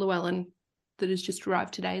from Llewellyn that has just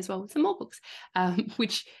arrived today as well with some more books,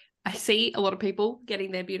 which I see a lot of people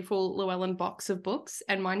getting their beautiful Llewellyn box of books,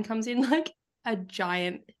 and mine comes in like a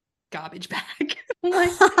giant garbage bag. I'm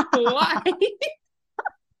like, why?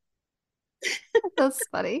 That's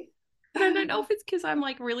funny. And I don't know if it's because I'm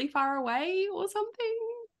like really far away or something.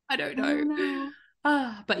 I don't know.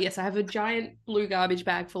 But yes, I have a giant blue garbage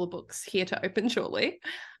bag full of books here to open shortly.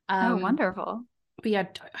 Oh, wonderful. But yeah,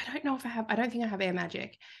 I don't know if I don't think I have Air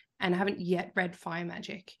Magic, and I haven't yet read Fire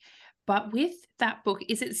Magic. But with that book,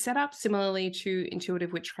 is it set up similarly to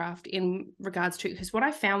Intuitive Witchcraft in regards to, because what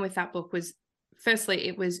I found with that book was, firstly,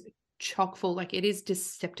 it was chock full, like it is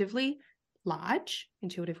deceptively large.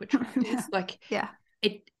 Intuitive Witchcraft is like, yeah,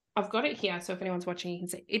 it I've got it here, so if anyone's watching, you can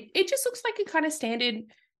see it. It just looks like a kind of standard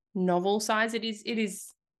novel size.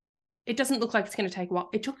 It doesn't look like it's going to take a while.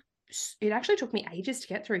 It actually took me ages to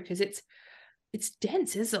get through because it's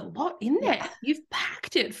dense. There's a lot in there. Yeah. You've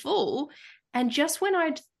packed it full. And just when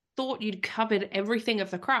I'd thought you'd covered everything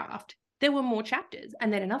of the craft, there were more chapters,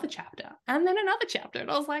 and then another chapter, and then another chapter.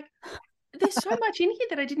 And I was like, there's so much in here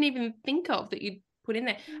that I didn't even think of that you'd put in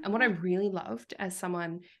there. And what I really loved as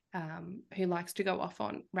someone who likes to go off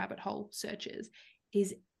on rabbit hole searches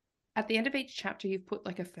is at the end of each chapter, you've put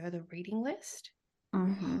like a further reading list.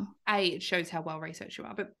 Mm-hmm. A, it shows how well researched you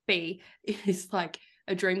are, but B, it is like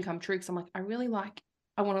a dream come true because I'm like, I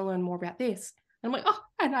want to learn more about this. And I'm like, oh,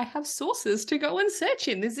 and I have sources to go and search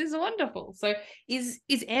in. This is wonderful. So is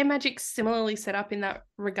Air Magick similarly set up in that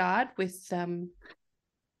regard with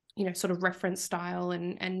sort of reference style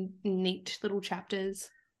and neat little chapters?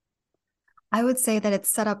 I would say that it's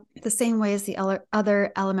set up the same way as the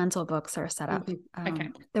other elemental books are set up. Okay.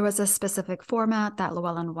 There was a specific format that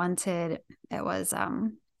Llewellyn wanted. It was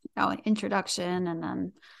an introduction, and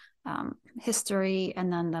then history,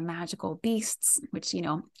 and then the magical beasts, which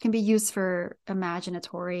can be used for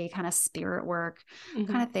imaginatory kind of spirit work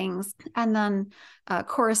kind of things, and then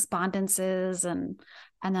correspondences, and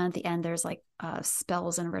then at the end there's like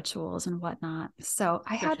spells and rituals and whatnot. So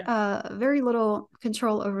I had very little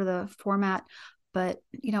control over the format, but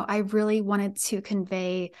I really wanted to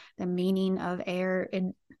convey the meaning of air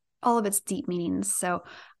in all of its deep meanings. So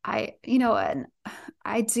and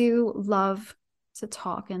I do love to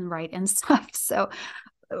talk and write and stuff. So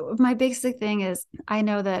my basic thing is, I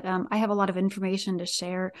know that I have a lot of information to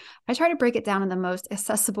share. I try to break it down in the most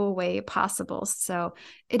accessible way possible. So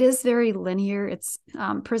it is very linear. It's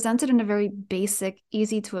presented in a very basic,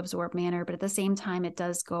 easy to absorb manner, but at the same time, it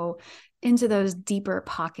does go into those deeper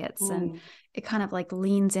pockets, and it kind of like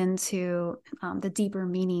leans into the deeper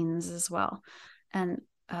meanings as well. And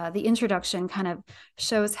the introduction kind of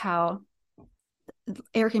shows how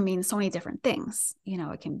air can mean so many different things.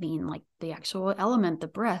 It can mean like the actual element, the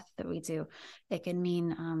breath that we do. It can mean,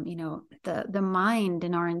 the mind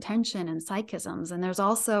and our intention and psychisms. And there's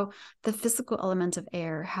also the physical element of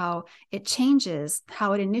air, how it changes,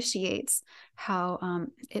 how it initiates, how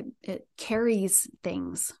it carries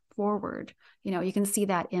things forward. You can see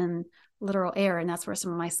that in literal air, and that's where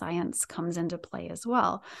some of my science comes into play as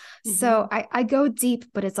well. So I go deep,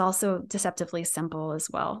 but it's also deceptively simple as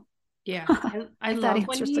well. Yeah, I if that love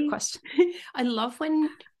answers the question. I love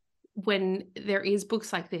when there is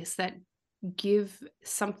books like this that give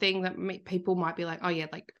something that people might be like, oh yeah,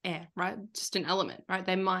 like air, right? Just an element, right?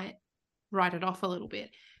 They might write it off a little bit,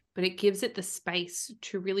 but it gives it the space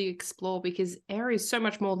to really explore, because air is so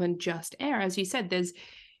much more than just air. As you said, there's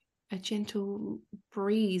a gentle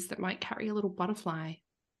breeze that might carry a little butterfly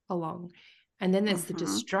along. And then there's the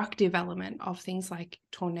destructive element of things like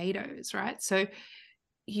tornadoes, right? So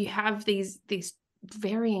you have these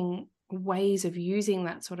varying ways of using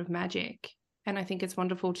that sort of magic. And I think it's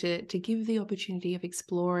wonderful to give the opportunity of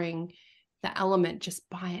exploring the element just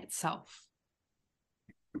by itself.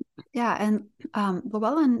 Yeah. And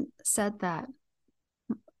Llewellyn said that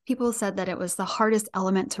people said that it was the hardest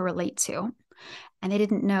element to relate to, and they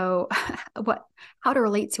didn't know how to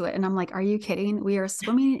relate to it. And I'm like, are you kidding? We are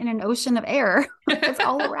swimming in an ocean of air. It's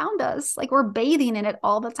all around us. Like, we're bathing in it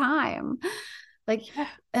all the time. Like, yeah.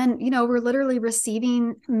 And, we're literally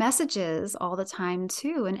receiving messages all the time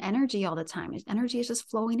too, and energy all the time. Energy is just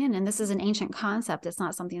flowing in. And this is an ancient concept. It's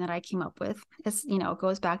not something that I came up with. It's, it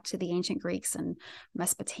goes back to the ancient Greeks and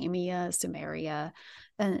Mesopotamia, Sumeria,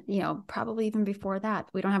 and, probably even before that.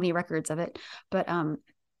 We don't have any records of it, but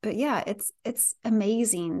yeah, it's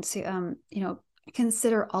amazing to,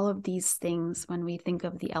 consider all of these things when we think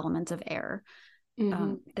of the element of air.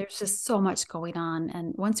 There's just so much going on.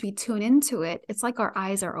 And once we tune into it, it's like our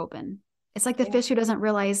eyes are open. It's like the fish who doesn't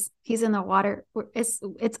realize he's in the water. It's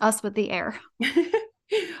us with the air.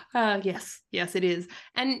 Yes, it is.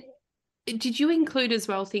 And did you include as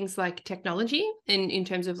well things like technology in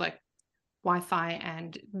terms of like Wi-Fi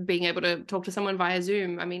and being able to talk to someone via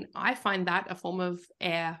Zoom? I mean, I find that a form of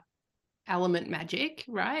air element magic,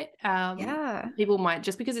 right? Yeah. People might,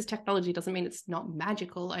 just because it's technology doesn't mean it's not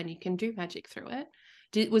magical and you can do magic through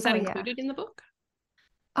it. Was that included in the book?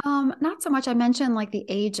 Not so much. I mentioned like the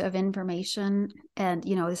age of information, and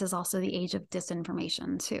this is also the age of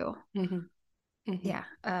disinformation too. Yeah.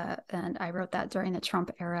 And I wrote that during the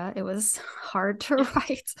Trump era. It was hard to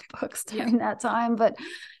write books during that time, but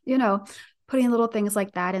putting little things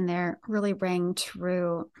like that in there really rang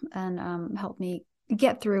true and helped me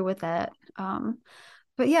get through with it.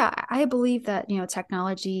 But yeah, I believe that,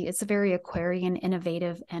 technology, it's a very Aquarian,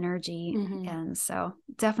 innovative energy. Mm-hmm. And so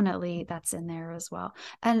definitely that's in there as well.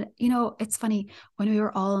 And, it's funny when we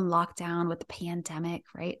were all in lockdown with the pandemic,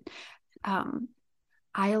 right? Um,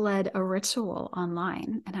 I led a ritual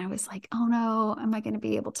online and I was like, oh no, am I going to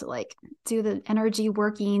be able to like do the energy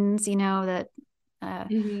workings, that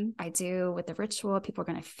Mm-hmm. I do with the ritual? People are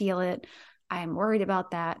going to feel it. I'm worried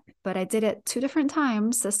about that. But I did it 2 different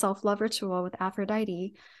times, the self love ritual with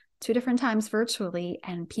Aphrodite, 2 different times virtually,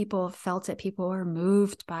 and people felt it. People were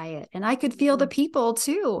moved by it. And I could feel the people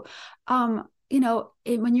too.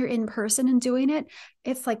 When you're in person and doing it,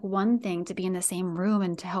 it's like one thing to be in the same room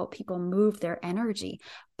and to help people move their energy.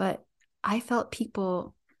 But I felt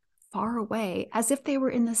people far away as if they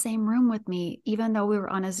were in the same room with me, even though we were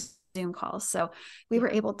on a Zoom call. So we were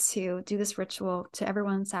able to do this ritual to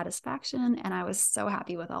everyone's satisfaction. And I was so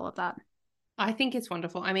happy with all of that. I think it's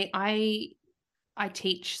wonderful. I mean, I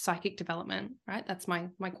teach psychic development, right? That's my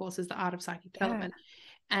course is the art of psychic Yeah. development.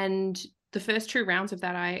 And the first 2 rounds of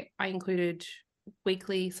that, I included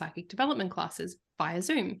weekly psychic development classes via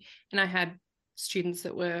Zoom. And I had students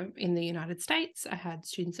that were in the United States. I had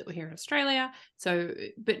students that were here in Australia. So,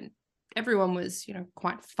 but everyone was,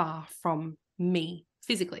 quite far from me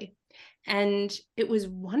physically. And it was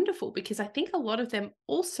wonderful because I think a lot of them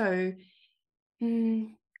also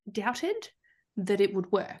doubted that it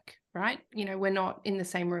would work, right? We're not in the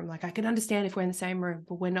same room. Like, I can understand if we're in the same room,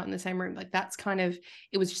 but we're not in the same room. Like, that's kind of,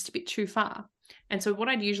 it was just a bit too far. And so what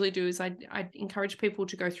I'd usually do is I'd encourage people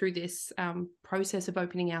to go through this process of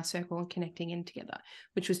opening our circle and connecting in together,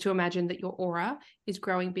 which was to imagine that your aura is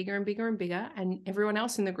growing bigger and bigger and bigger, and everyone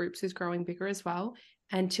else in the groups is growing bigger as well,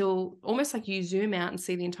 until almost like you zoom out and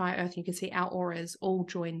see the entire earth. And you can see our auras all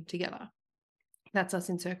join together. That's us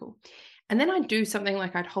in circle. And then I'd do something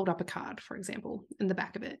like I'd hold up a card, for example, in the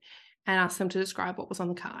back of it and ask them to describe what was on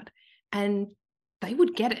the card. And they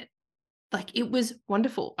would get it. Like, it was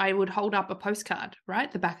wonderful. I would hold up a postcard,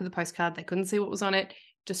 right? The back of the postcard, they couldn't see what was on it,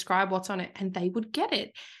 describe what's on it, and they would get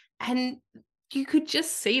it. And you could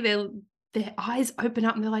just see their eyes open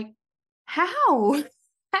up and they're like, how?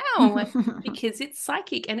 How? Like, because it's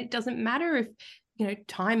psychic and it doesn't matter if,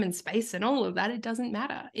 time and space and all of that, it doesn't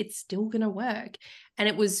matter. It's still going to work. And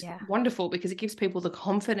it was wonderful because it gives people the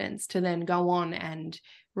confidence to then go on and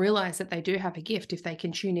realize that they do have a gift if they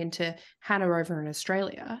can tune into Hannah over in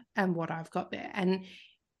Australia and what I've got there. And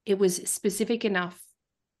it was specific enough,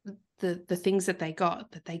 the things that they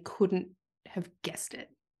got, that they couldn't have guessed it,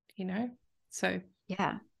 So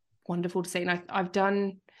Yeah. wonderful to see. And I've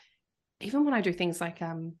done, even when I do things like,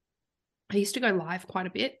 I used to go live quite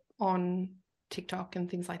a bit on TikTok and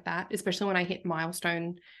things like that, especially when I hit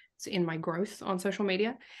milestones in my growth on social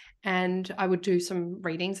media. And I would do some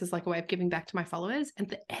readings as like a way of giving back to my followers. And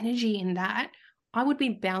the energy in that, I would be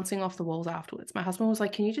bouncing off the walls afterwards. My husband was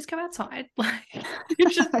like, can you just go outside? Like,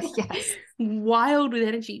 it's just Yes. wild with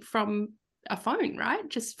energy from a phone, right?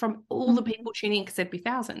 Just from all the people tuning in, because there'd be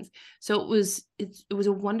thousands. So it was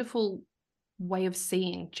a wonderful way of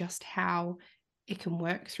seeing just how it can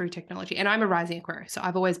work through technology. And I'm a rising Aquarius, so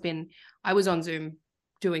I was on Zoom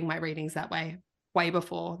doing my readings that way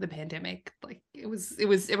before the pandemic. Like, it was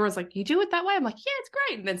everyone's like, you do it that way? I'm like, yeah, it's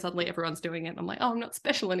great. And then suddenly everyone's doing it and I'm like, oh, I'm not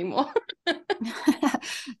special anymore. You're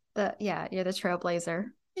the trailblazer.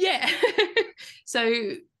 Yeah.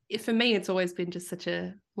 So for me, it's always been just such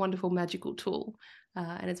a wonderful, magical tool.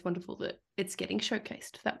 And it's wonderful that it's getting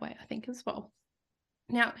showcased that way, I think, as well.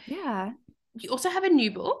 Now, you also have a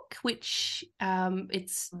new book, which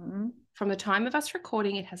it's from the time of us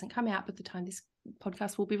recording, it hasn't come out, but the time this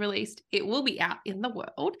podcast will be released, it will be out in the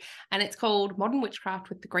world. And it's called Modern Witchcraft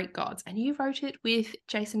with the Greek Gods. And you wrote it with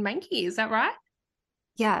Jason Mankey, is that right?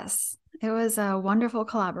 Yes. It was a wonderful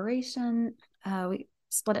collaboration. We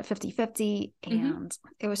split it 50-50, and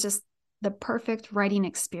it was just the perfect writing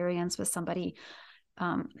experience with somebody.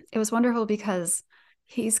 It was wonderful because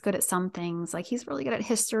he's good at some things, like he's really good at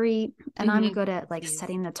history, and I'm good at like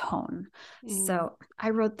setting the tone. So I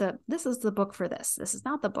wrote this is the book for this. This is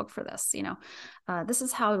not the book for this, this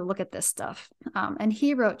is how to look at this stuff. And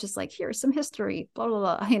he wrote just like, here's some history, blah,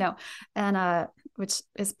 blah, blah, and which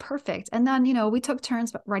is perfect. And then, we took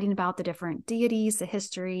turns writing about the different deities, the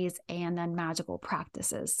histories, and then magical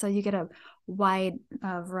practices. So you get a wide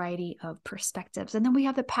variety of perspectives. And then we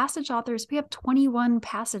have the passage authors. We have 21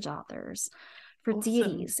 passage authors for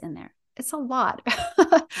deities in there. It's a lot.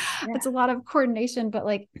 It's a lot of coordination, but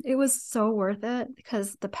like, it was so worth it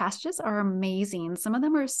because the passages are amazing. Some of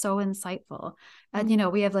them are so insightful.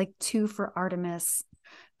 And, we have like 2 for Artemis,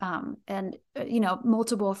 and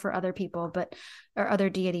multiple for other people, or other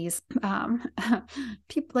deities.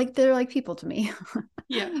 People, like, they're like people to me.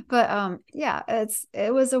 Yeah. But yeah,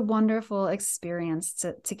 it was a wonderful experience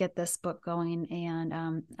to get this book going,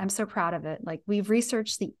 and I'm so proud of it. Like, we've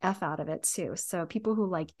researched the F out of it too. So people who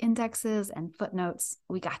like indexes and footnotes,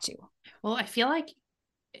 we got you. Well, I feel like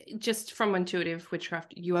just from Intuitive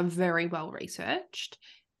Witchcraft, you are very well researched,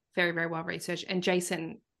 very, very well researched. And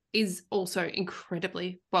Jason is also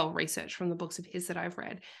incredibly well researched from the books of his that I've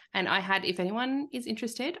read. And if anyone is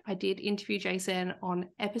interested, I did interview Jason on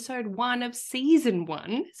episode 1 of season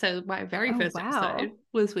 1. So my very first episode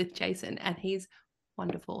was with Jason, and he's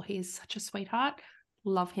wonderful. He is such a sweetheart.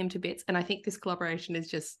 Love him to bits. And I think this collaboration is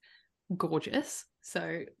just gorgeous.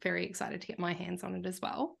 So very excited to get my hands on it as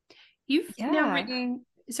well. You've now written,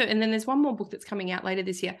 and then there's one more book that's coming out later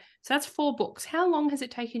this year. So that's 4 books. How long has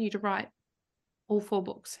it taken you to write all 4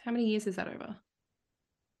 books? How many years is that over?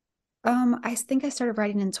 I think I started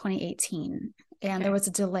writing in 2018, and there was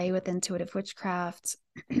a delay with Intuitive Witchcraft.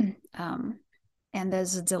 And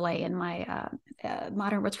there's a delay in my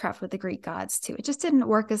Modern Witchcraft with the Greek Gods too. It just didn't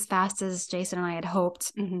work as fast as Jason and I had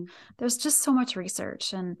hoped. Mm-hmm. There's just so much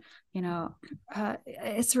research, and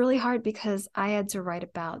it's really hard because I had to write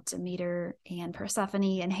about Demeter and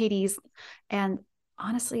Persephone and Hades, and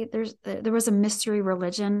honestly, there was a mystery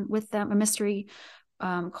religion with them, a mystery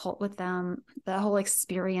cult with them. The whole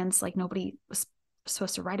experience, like, nobody was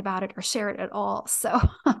supposed to write about it or share it at all. So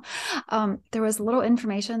there was little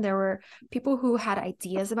information. There were people who had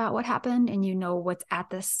ideas about what happened, and what's at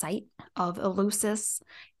the site of Eleusis,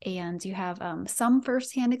 and you have some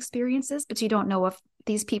firsthand experiences, but you don't know if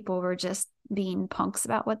these people were just being punks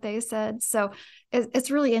about what they said. So it's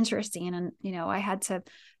really interesting. And I had to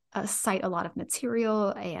cite a lot of material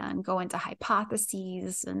and go into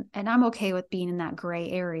hypotheses, and I'm okay with being in that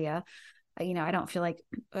gray area. I don't feel like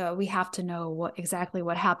we have to know exactly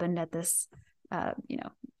what happened at this,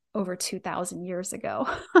 over 2,000 years ago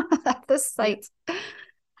at this site.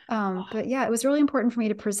 But yeah, it was really important for me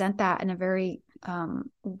to present that in a very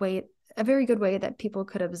good way that people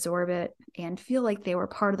could absorb it and feel like they were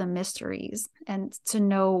part of the mysteries, and to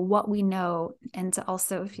know what we know, and to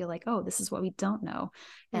also feel like, oh, this is what we don't know.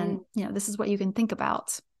 And, this is what you can think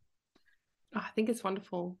about. Oh, I think it's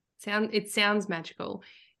wonderful. It sounds magical.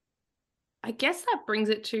 I guess that brings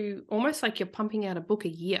it to almost like you're pumping out a book a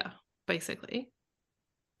year, basically.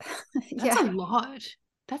 That's a lot.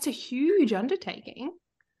 That's a huge undertaking.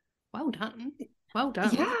 Well done. Well done.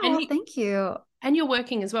 Yeah, thank you. And you're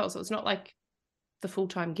working as well, so it's not like the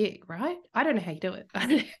full-time gig, right? I don't know how you do it.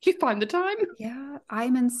 You find the time. Yeah,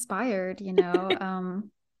 I'm inspired,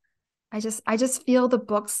 I just feel the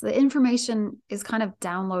books, the information is kind of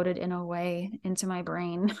downloaded in a way into my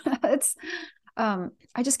brain.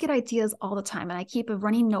 I just get ideas all the time, and I keep a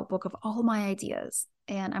running notebook of all my ideas,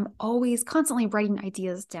 and I'm always constantly writing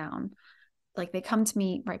ideas down. Like, they come to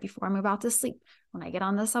me right before I'm about to sleep, when I get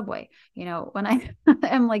on the subway, when I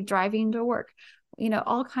am like driving to work,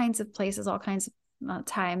 all kinds of places, all kinds of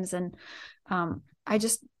times. And I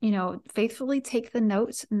just, faithfully take the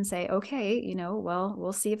notes and say, okay, well,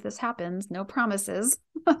 we'll see if this happens. No promises.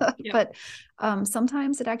 But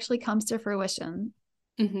sometimes it actually comes to fruition.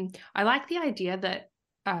 Mm-hmm. I like the idea that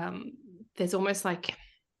there's almost like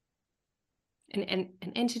an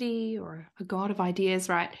entity or a god of ideas,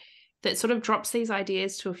 right, that sort of drops these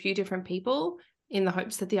ideas to a few different people in the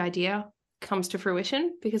hopes that the idea comes to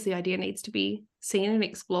fruition, because the idea needs to be seen and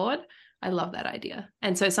explored. I love that idea.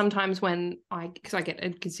 And so sometimes because I get a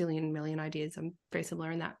gazillion million ideas, I'm very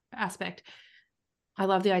similar in that aspect. I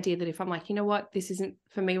love the idea that if I'm like, you know what, this isn't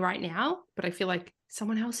for me right now, but I feel like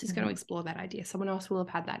someone else is going to explore that idea. Someone else will have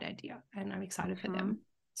had that idea, and I'm excited for them.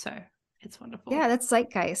 So it's wonderful. Yeah, that's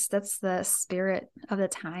zeitgeist. That's the spirit of the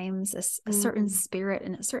times, a certain spirit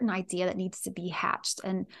and a certain idea that needs to be hatched.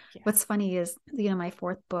 And what's funny is, my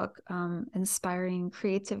 4th book, Inspiring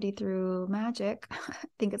Creativity Through Magic, I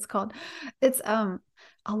think it's called. It's a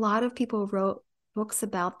lot of people wrote books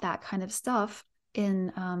about that kind of stuff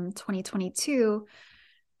in 2022.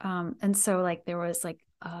 And so, like, there was like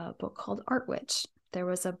a book called Art Witch. There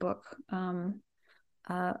was a book,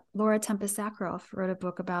 Laura Tempest Sakharov wrote a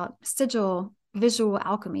book about sigil visual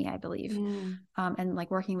alchemy, I believe, and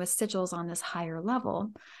like working with sigils on this higher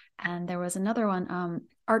level. And there was another one,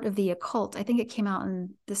 Art of the Occult. I think it came out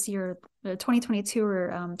in this year, 2022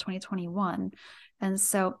 or 2021. And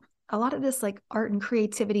so a lot of this, like, art and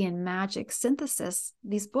creativity and magic synthesis,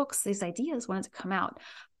 these books, these ideas wanted to come out.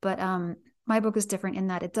 But my book is different in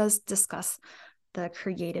that it does discuss the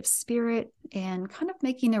creative spirit and kind of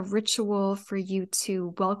making a ritual for you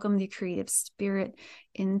to welcome the creative spirit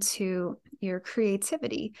into your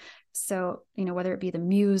creativity. So, whether it be the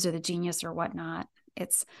muse or the genius or whatnot,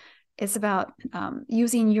 it's about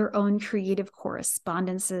using your own creative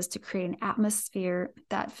correspondences to create an atmosphere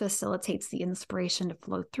that facilitates the inspiration to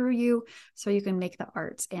flow through you so you can make the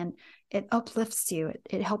art, and it uplifts you.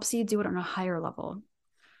 It helps you do it on a higher level.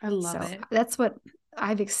 I love it. That's what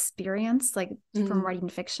I've experienced, like from writing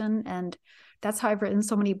fiction. And that's how I've written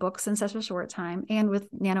so many books in such a short time. And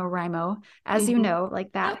with NaNoWriMo, as you know,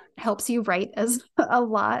 like that helps you write as a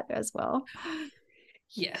lot as well.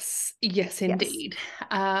 Yes, indeed.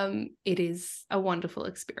 It is a wonderful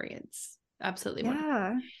experience. Absolutely wonderful.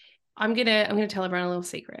 Yeah. I'm gonna tell everyone a little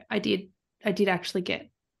secret. I did actually get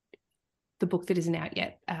the book that isn't out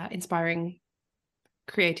yet, Inspiring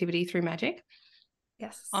Creativity through Magick.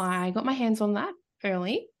 Yes. I got my hands on that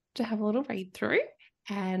early to have a little read through,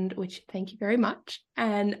 and which thank you very much.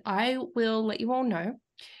 And I will let you all know.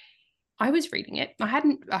 I was reading it. I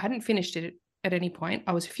hadn't finished it at any point.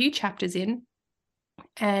 I was a few chapters in.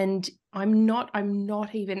 And I'm not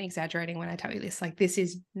even exaggerating when I tell you this. Like, this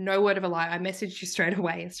is no word of a lie. I messaged you straight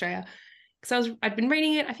away, Astrea, because I'd been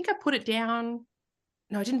reading it. I think I put it down.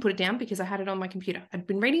 No, I didn't put it down because I had it on my computer. I'd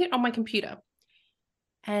been reading it on my computer,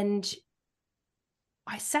 and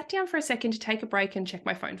I sat down for a second to take a break and check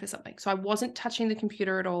my phone for something. So I wasn't touching the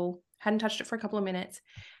computer at all. Hadn't touched it for a couple of minutes,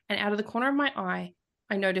 and out of the corner of my eye,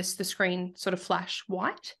 I noticed the screen sort of flash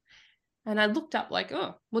white. And I looked up like,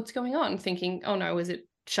 oh, what's going on? Thinking, oh no, is it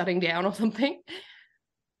shutting down or something?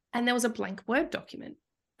 And there was a blank Word document.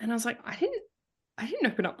 And I was like, I didn't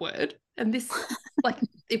open up Word. And this, like,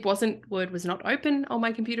 Word was not open on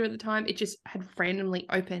my computer at the time. It just had randomly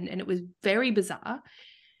opened, and it was very bizarre.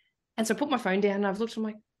 And so I put my phone down and I've looked, I'm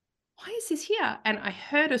like, why is this here? And I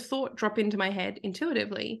heard a thought drop into my head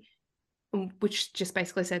intuitively, which just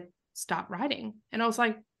basically said, start writing. And I was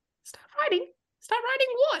like, start writing? Start writing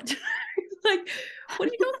what? Like, what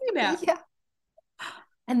are you talking about? Yeah.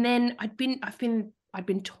 And then I'd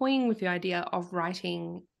been toying with the idea of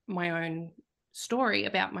writing my own story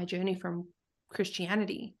about my journey from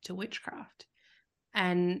Christianity to witchcraft.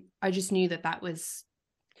 And I just knew that was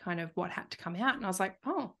kind of what had to come out. And I was like,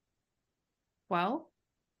 oh, well,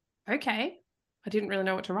 okay. I didn't really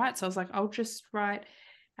know what to write. So I was like, I'll just write,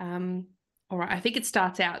 all right. I think it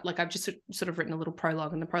starts out like I've just sort of written a little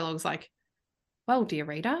prologue, and the prologue's like, well, dear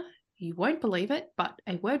reader, you won't believe it, but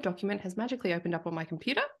a Word document has magically opened up on my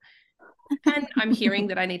computer, and I'm hearing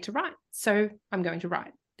that I need to write. So I'm going to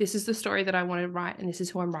write. This is the story that I want to write, and this is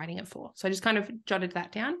who I'm writing it for. So I just kind of jotted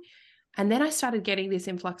that down. And then I started getting this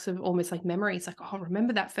influx of almost like memories, like, oh,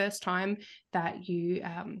 remember that first time that you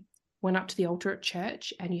went up to the altar at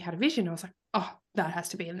church and you had a vision? I was like, oh, that has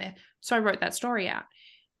to be in there. So I wrote that story out.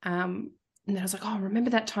 And then I was like, oh, remember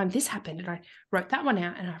that time this happened? And I wrote that one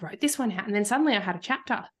out, and I wrote this one out. And then suddenly I had a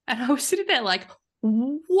chapter, and I was sitting there like,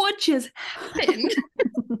 what just happened?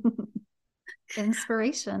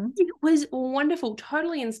 Inspiration. It was wonderful,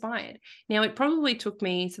 totally inspired. Now, it probably took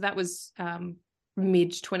me, so that was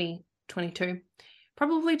mid-2022,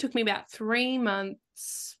 probably took me about 3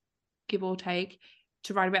 months, give or take,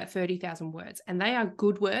 to write about 30,000 words. And they are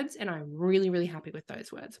good words, and I'm really, really happy with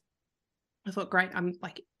those words. I thought, great, I'm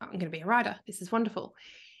going to be a writer. This is wonderful.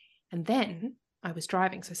 And then I was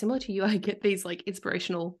driving. So similar to you, I get these like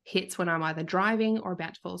inspirational hits when I'm either driving or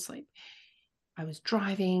about to fall asleep. I was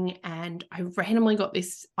driving and I randomly got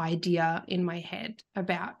this idea in my head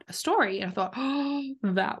about a story. And I thought, oh,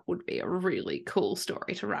 that would be a really cool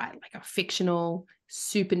story to write, like a fictional,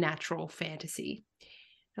 supernatural fantasy.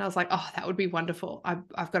 And I was like, oh, that would be wonderful.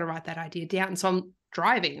 I've got to write that idea down. And so I'm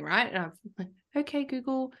driving, right? And I've like, okay,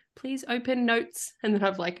 Google, please open notes. And then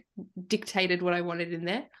I've like dictated what I wanted in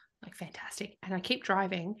there. Like, fantastic. And I keep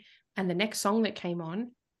driving. And the next song that came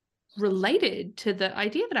on related to the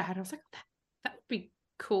idea that I had. I was like, that would be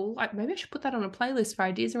cool. Maybe I should put that on a playlist for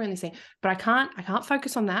ideas around this thing. But I can't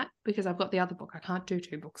focus on that because I've got the other book. I can't do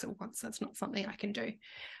 2 books at once. That's not something I can do.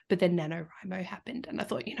 But then NaNoWriMo happened. And I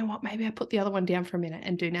thought, you know what, maybe I put the other one down for a minute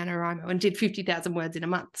and do NaNoWriMo, and did 50,000 words in a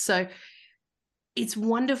month. So it's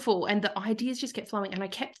wonderful. And the ideas just kept flowing. And I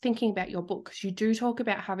kept thinking about your book, because you do talk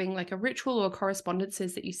about having like a ritual or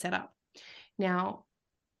correspondences that you set up. Now,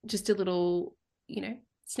 just a little,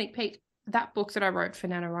 sneak peek. That book that I wrote for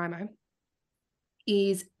NaNoWriMo,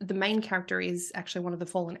 is the main character is actually one of the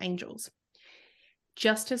fallen angels.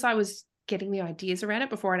 Just as I was getting the ideas around it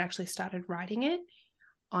before I'd actually started writing it,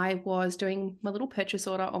 I was doing my little purchase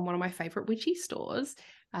order on one of my favorite witchy stores,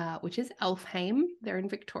 which is Elfheim. They're in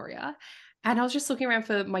Victoria. And I was just looking around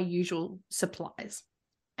for my usual supplies.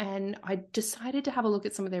 and I decided to have a look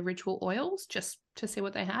at some of their ritual oils just to see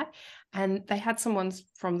what they had. And they had some ones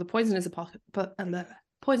from the Poisoner's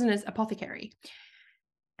Apothecary.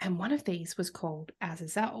 And one of these was called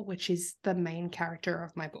Azazel, which is the main character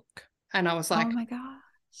of my book. And I was like, oh my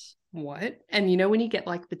gosh. what? And you know, when you get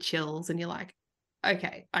like the chills and you're like,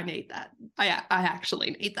 okay, I need that. I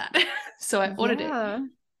actually need that. So I ordered it,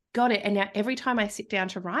 got it. And now every time I sit down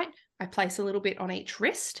to write, I place a little bit on each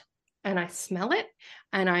wrist and I smell it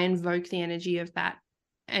and I invoke the energy of that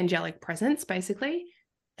angelic presence, basically.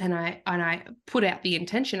 And I put out the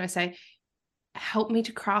intention. I say, help me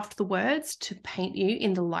to craft the words to paint you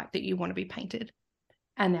in the light that you want to be painted.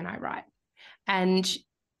 And then I write. And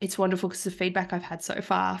it's wonderful because the feedback I've had so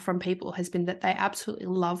far from people has been that they absolutely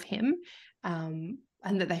love him, and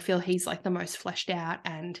that they feel he's like the most fleshed out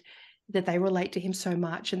and that they relate to him so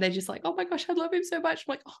much. And they're just like, oh my gosh, I love him so much.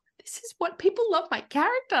 I'm like, oh, this is what people love my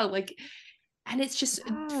character. Like, and it's just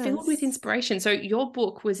filled with inspiration. So your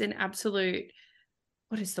book was an absolute,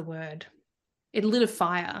 what is the word? It lit a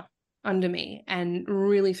fire under me and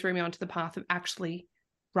really threw me onto the path of actually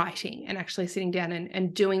writing and actually sitting down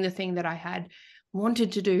and doing the thing that I had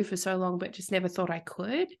wanted to do for so long, but just never thought I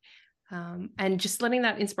could. And just letting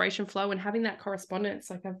that inspiration flow and having that correspondence.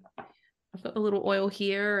 Like I've got the little oil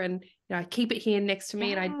here and I keep it here next to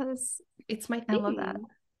me and it's my thing. I love that.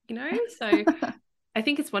 So I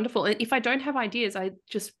think it's wonderful. And if I don't have ideas, I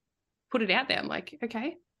just put it out there. I'm like,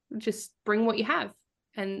 okay, just bring what you have.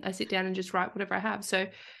 And I sit down and just write whatever I have. So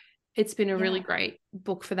it's been a really great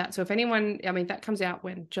book for that. So if anyone, I mean, that comes out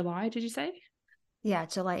when? July, did you say? Yeah,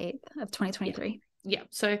 July 8th of 2023. Yeah.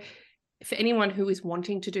 So for anyone who is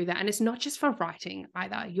wanting to do that, and it's not just for writing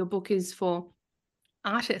either, your book is for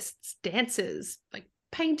artists, dancers, like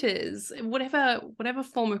painters, whatever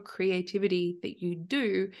form of creativity that you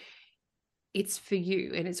do, it's for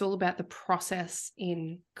you. And it's all about the process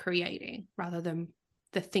in creating rather than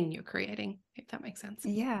the thing you're creating, if that makes sense.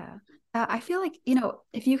 Yeah. I feel like,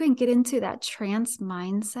 if you can get into that trance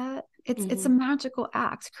mindset, it's a magical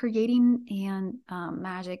act. Creating and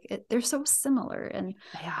magic, they're so similar. And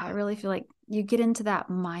I really feel like you get into that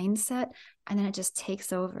mindset and then it just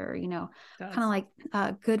takes over, kind of like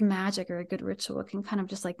good magic or a good ritual can kind of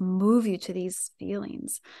just like move you to these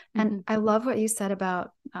feelings. And I love what you said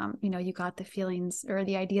about, you got the feelings or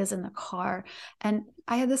the ideas in the car. And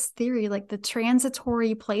I have this theory, like the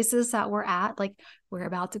transitory places that we're at, like we're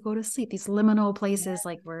about to go to sleep, these liminal places,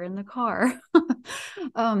 like we're in the car.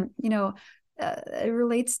 It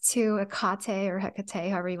relates to Hecate or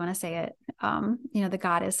Hecate, however you want to say it, the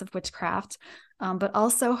goddess of witchcraft, but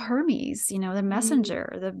also Hermes, the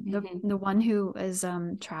messenger, the one who is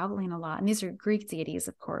traveling a lot. And these are Greek deities,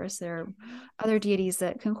 of course. There are other deities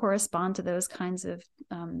that can correspond to those kinds of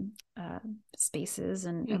spaces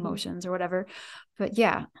and emotions or whatever. But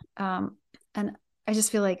yeah, and I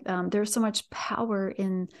just feel like there's so much power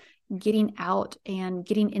in getting out and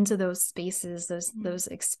getting into those spaces,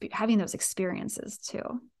 having those experiences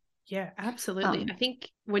too. Yeah, absolutely. I think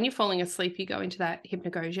when you're falling asleep, you go into that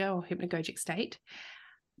hypnagogia or hypnagogic state.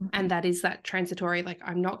 And that is that transitory, like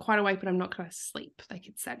I'm not quite awake, but I'm not going to sleep. Like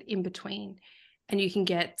it's that in between. And you can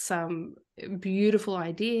get some beautiful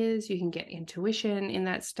ideas. You can get intuition in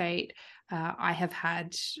that state. I have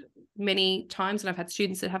had many times, and I've had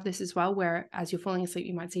students that have this as well, where as you're falling asleep,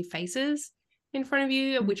 you might see faces in front of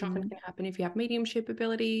you, which often can happen if you have mediumship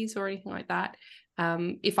abilities or anything like that.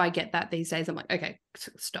 If I get that these days, I'm like, okay,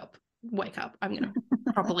 stop, wake up. I'm going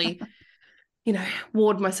to properly,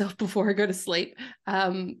 ward myself before I go to sleep.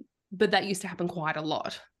 But that used to happen quite a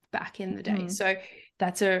lot back in the day. So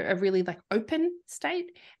that's a really like open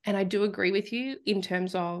state. And I do agree with you in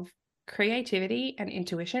terms of creativity and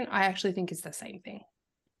intuition. I actually think it's the same thing.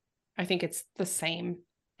 I think it's the same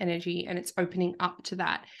energy and it's opening up to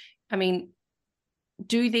that. I mean,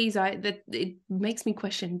 it makes me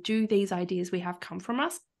question, do these ideas we have come from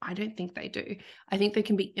us? I don't think they do. I think they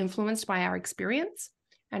can be influenced by our experience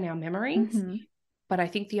and our memories. But I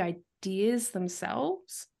think the ideas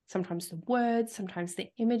themselves, sometimes the words, sometimes the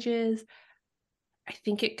images, I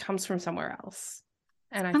think it comes from somewhere else.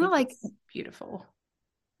 And I think it's beautiful.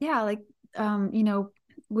 Yeah, like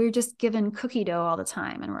we're just given cookie dough all the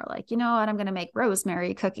time and we're like, you know what, I'm going to make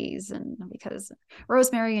rosemary cookies, and because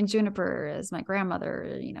rosemary and juniper is my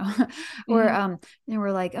grandmother, or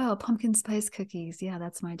we're like, oh, pumpkin spice cookies, yeah,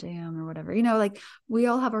 that's my jam, or whatever, like we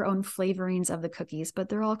all have our own flavorings of the cookies, but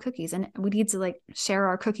they're all cookies, and we need to like share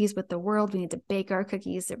our cookies with the world. We need to bake our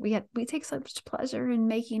cookies. We take such pleasure in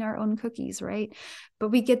making our own cookies, right? But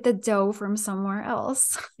we get the dough from somewhere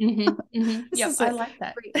else. Yeah, I like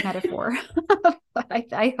that great metaphor.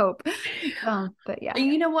 But I I hope. But yeah. And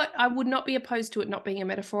you know what? I would not be opposed to it not being a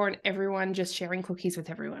metaphor and everyone just sharing cookies with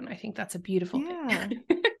everyone. I think that's a beautiful Yeah. thing.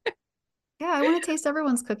 Yeah, I want to taste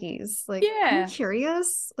everyone's cookies. Like, I'm Yeah.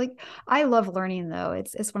 curious. Like, I love learning though.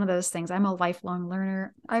 It's one of those things. I'm a lifelong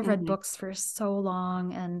learner. I've read Mhm. books for so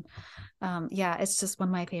long, and yeah, it's just one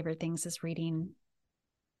of my favorite things is reading.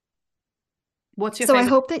 What's your So favorite? I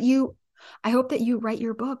hope that you write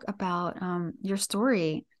your book about your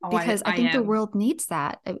story, Oh, because I I think the am. world needs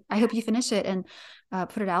that. I Yeah. hope you finish it and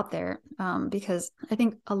put it out there, because I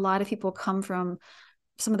think a lot of people come from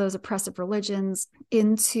some of those oppressive religions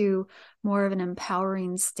into more of an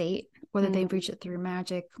empowering state, whether they Mm, reach it through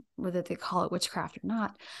magic, whether they call it witchcraft or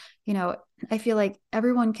not. You know, I feel like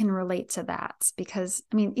everyone can relate to that, because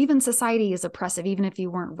I mean, even society is oppressive, even if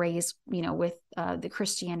you weren't raised, with the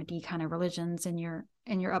Christianity kind of religions in your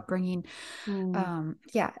upbringing. mm.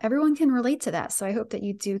 Yeah, everyone can relate to that. So I hope that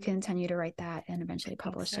you do continue to write that and I eventually think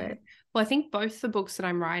publish so. it. Well, I think both the books that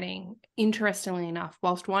I'm writing, interestingly enough,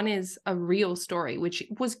 whilst one is a real story, which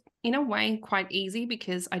was in a way quite easy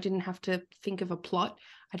because I didn't have to think of a plot.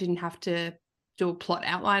 I didn't have to do a plot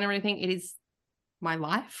outline or anything. It is my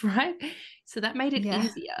life, right? So that made it Yeah.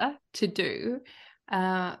 easier to do.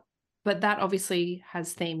 Uh, but that obviously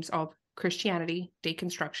has themes of Christianity,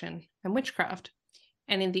 deconstruction, and witchcraft.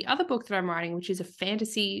 And in the other book that I'm writing, which is a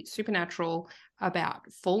fantasy supernatural about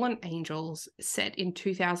fallen angels set in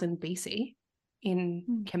 2000 BC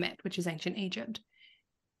in Kemet, which is ancient Egypt,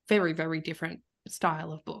 very, very different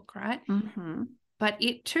style of book, right? Mm-hmm. But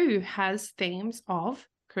it too has themes of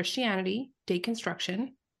Christianity, deconstruction,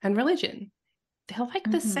 and religion. They're like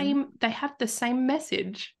the Mm-hmm. same, they have the same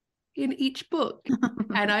message in each book.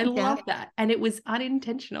 And I Yeah. love that. And it was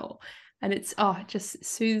unintentional. And it just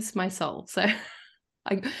soothes my soul. So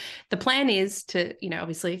I, the plan is to,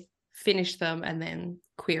 obviously finish them and then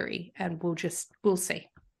query, and we'll see.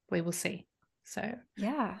 We will see. So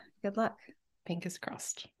Yeah. Good luck. fingers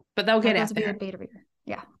crossed. But they'll I'd get love out to be a there. beta reader.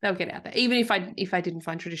 Yeah. They'll get out there. Even if I didn't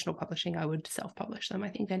find traditional publishing, I would self-publish them. I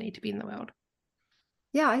think they need to be in the world.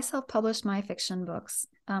 Yeah, I self-published my fiction books.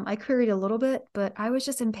 I queried a little bit, but I was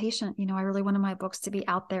just impatient. I really wanted my books to be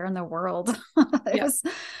out there in the world. Yeah.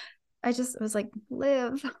 I just was like,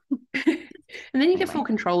 live. And then you get Anyway, full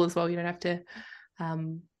control as well. You don't have to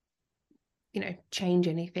um, change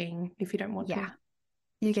anything if you don't want yeah. to.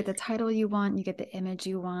 You get the title you want, you get the image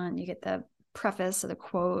you want, you get the preface or the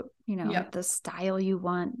quote, Yep. the style you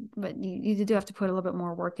want, but you do have to put a little bit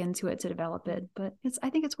more work into it to develop it. But I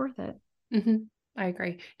think it's worth it. Mm-hmm. I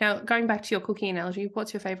agree. Now, going back to your cookie analogy,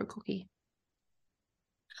 what's your favorite cookie?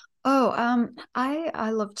 Oh, I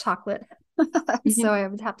love chocolate. So Mm-hmm. I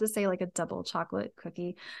would have to say like a double chocolate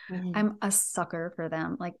cookie. Mm-hmm. I'm a sucker for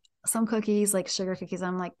them. Like some cookies, like sugar cookies,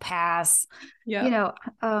 I'm like pass. You Yeah.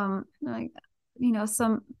 know, like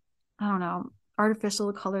some I don't know,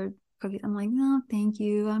 artificial colored cookies. I'm like, no, thank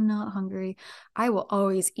you. I'm not hungry. I will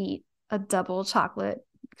always eat a double chocolate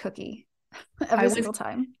cookie I every was single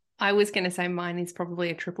time. I was going to say mine is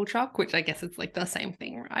probably a triple choc, which I guess it's like the same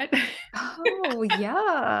thing, right? Oh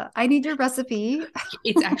yeah. I need your recipe.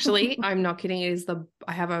 It's actually, I'm not kidding,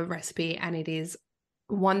 I have a recipe and it is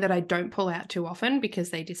one that I don't pull out too often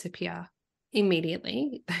because they disappear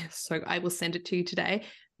immediately. So I will send it to you today.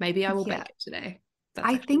 Maybe I will Yeah. bake it today. That's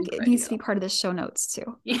I actually think a it good needs to idea. be part of the show notes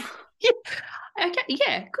too. Yeah. Okay,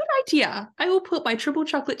 yeah, good idea. I will put my triple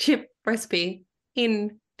chocolate chip recipe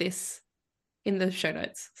in the show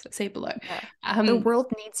notes. So see below. Yeah. The Um,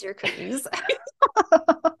 world needs your cookies.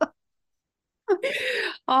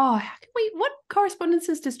 what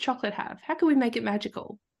correspondences does chocolate have? How can we make it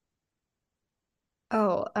magical?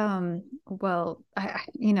 Oh, well, I'm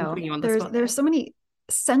putting you on the spot there's there. so many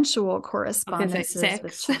sensual I was going to say correspondences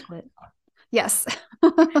with sex. chocolate. Yes.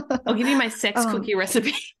 I'll give you my sex Um, cookie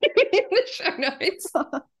recipe in the show notes.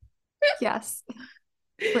 yes.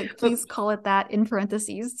 Like, But please call it that in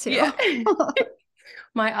parentheses too. yeah.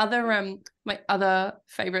 My other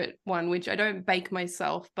favorite one, which I don't bake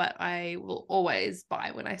myself, but I will always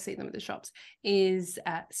buy when I see them at the shops, is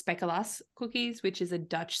speculoos cookies, which is a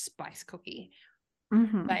Dutch spice cookie.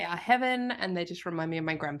 Hmm. They are heaven, and they just remind me of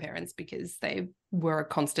my grandparents because they were a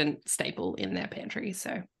constant staple in their pantry.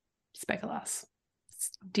 So speculoos,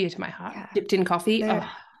 it's dear to my heart. Yeah. Dipped in coffee, There, oh,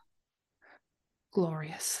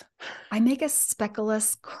 glorious. I make a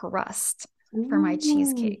speculoos crust for my Ooh.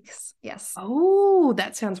 cheesecakes. Yes, Oh,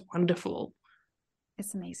 that sounds wonderful.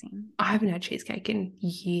 it's amazing. I haven't had cheesecake in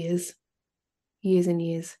years and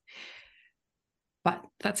years, but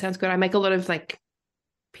that sounds good. I make a lot of like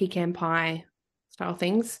pecan pie style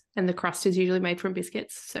things, and the crust is usually made from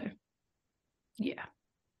biscuits. So, yeah,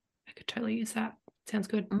 I could totally use that. Sounds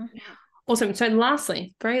good. Mhm. Awesome. So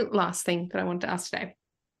lastly, very last thing that I wanted to ask today.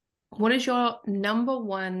 What is your number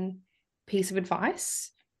one piece of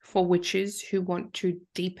advice for witches who want to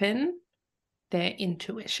deepen their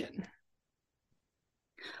intuition?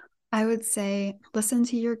 I would say listen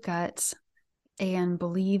to your gut and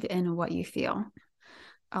believe in what you feel.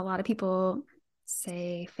 A lot of people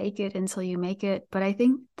say fake it until you make it, but I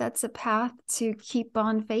think that's a path to keep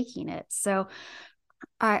on faking it. So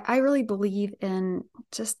I really believe in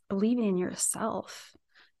just believing in yourself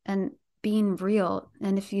and being real.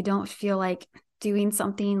 And if you don't feel like doing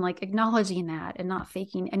something, like acknowledging that and not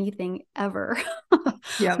faking anything ever. I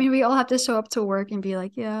Yeah. mean, we all have to show up to work and be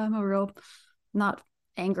like, yeah, I'm a real not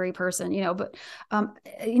angry person, but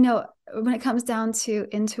when it comes down to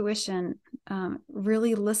intuition,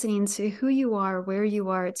 really listening to who you are, where you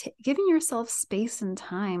are, giving yourself space and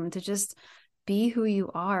time to just be who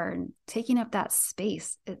you are and taking up that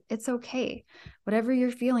space. It's okay. Whatever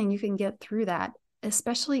you're feeling, you can get through that,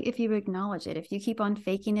 especially if you acknowledge it. If you keep on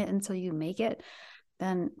faking it until you make it,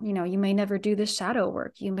 then, you may never do the shadow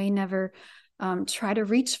work. You may never try to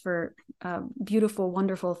reach for beautiful,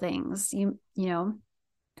 wonderful things.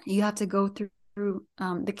 You have to go through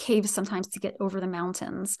the caves sometimes to get over the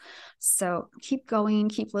mountains. So keep going,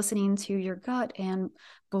 keep listening to your gut and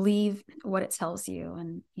believe what it tells you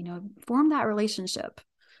and, form that relationship.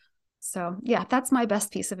 So yeah, that's my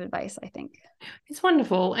best piece of advice, I think. It's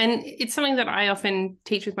wonderful. And it's something that I often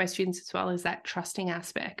teach with my students as well, is that trusting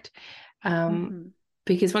aspect.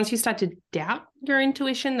 Because once you start to doubt your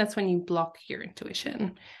intuition, that's when you block your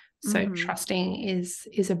intuition. So trusting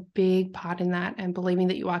is a big part in that, and believing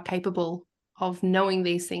that you are capable of knowing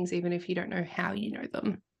these things, even if you don't know how you know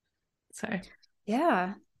them. So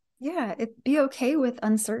yeah, be okay with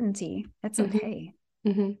uncertainty. It's okay.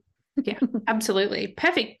 Yeah, absolutely.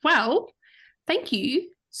 Perfect. Well, thank you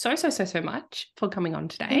so much for coming on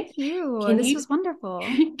today. Thank you. This was wonderful.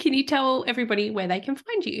 Can you tell everybody where they can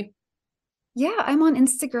find you? Yeah, I'm on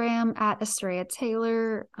Instagram at Astrea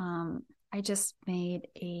Taylor. I just made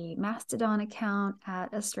a Mastodon account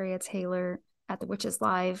at Astrea Taylor at the Witches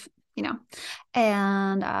Live,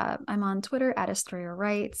 and I'm on Twitter at Astrea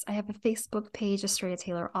Writes. I have a Facebook page, Astrea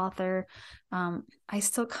Taylor Author. I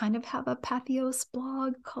still kind of have a Pathos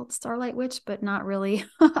blog called Starlight Witch, but not really.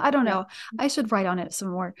 I don't know. I should write on it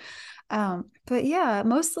some more. But yeah,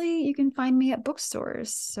 mostly you can find me at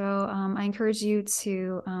bookstores. So I encourage you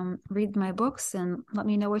to read my books and let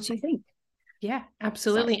me know what you think. Yeah,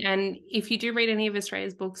 absolutely. So, and if you do read any of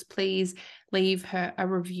Astrea's books, please leave her a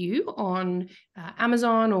review on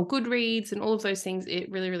Amazon or Goodreads and all of those things.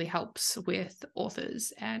 It really, really helps with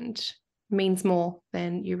authors and means more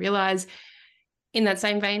than you realize. In that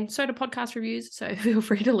same vein, so do podcast reviews. So feel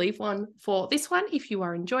free to leave one for this one if you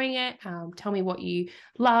are enjoying it. Tell me what you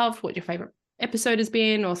loved, what your favorite episode has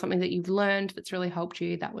been, or something that you've learned that's really helped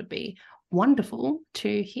you. That would be wonderful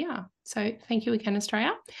to hear. So thank you again,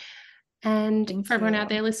 Astrea. And for everyone out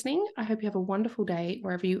there listening, I hope you have a wonderful day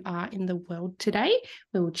wherever you are in the world today.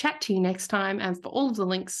 We will chat to you next time. And for all of the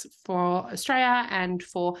links for Astrea and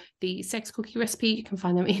for the sex cookie recipe, you can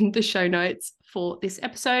find them in the show notes for this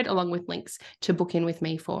episode, along with links to book in with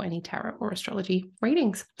me for any tarot or astrology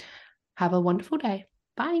readings. Have a wonderful day.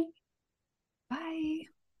 Bye.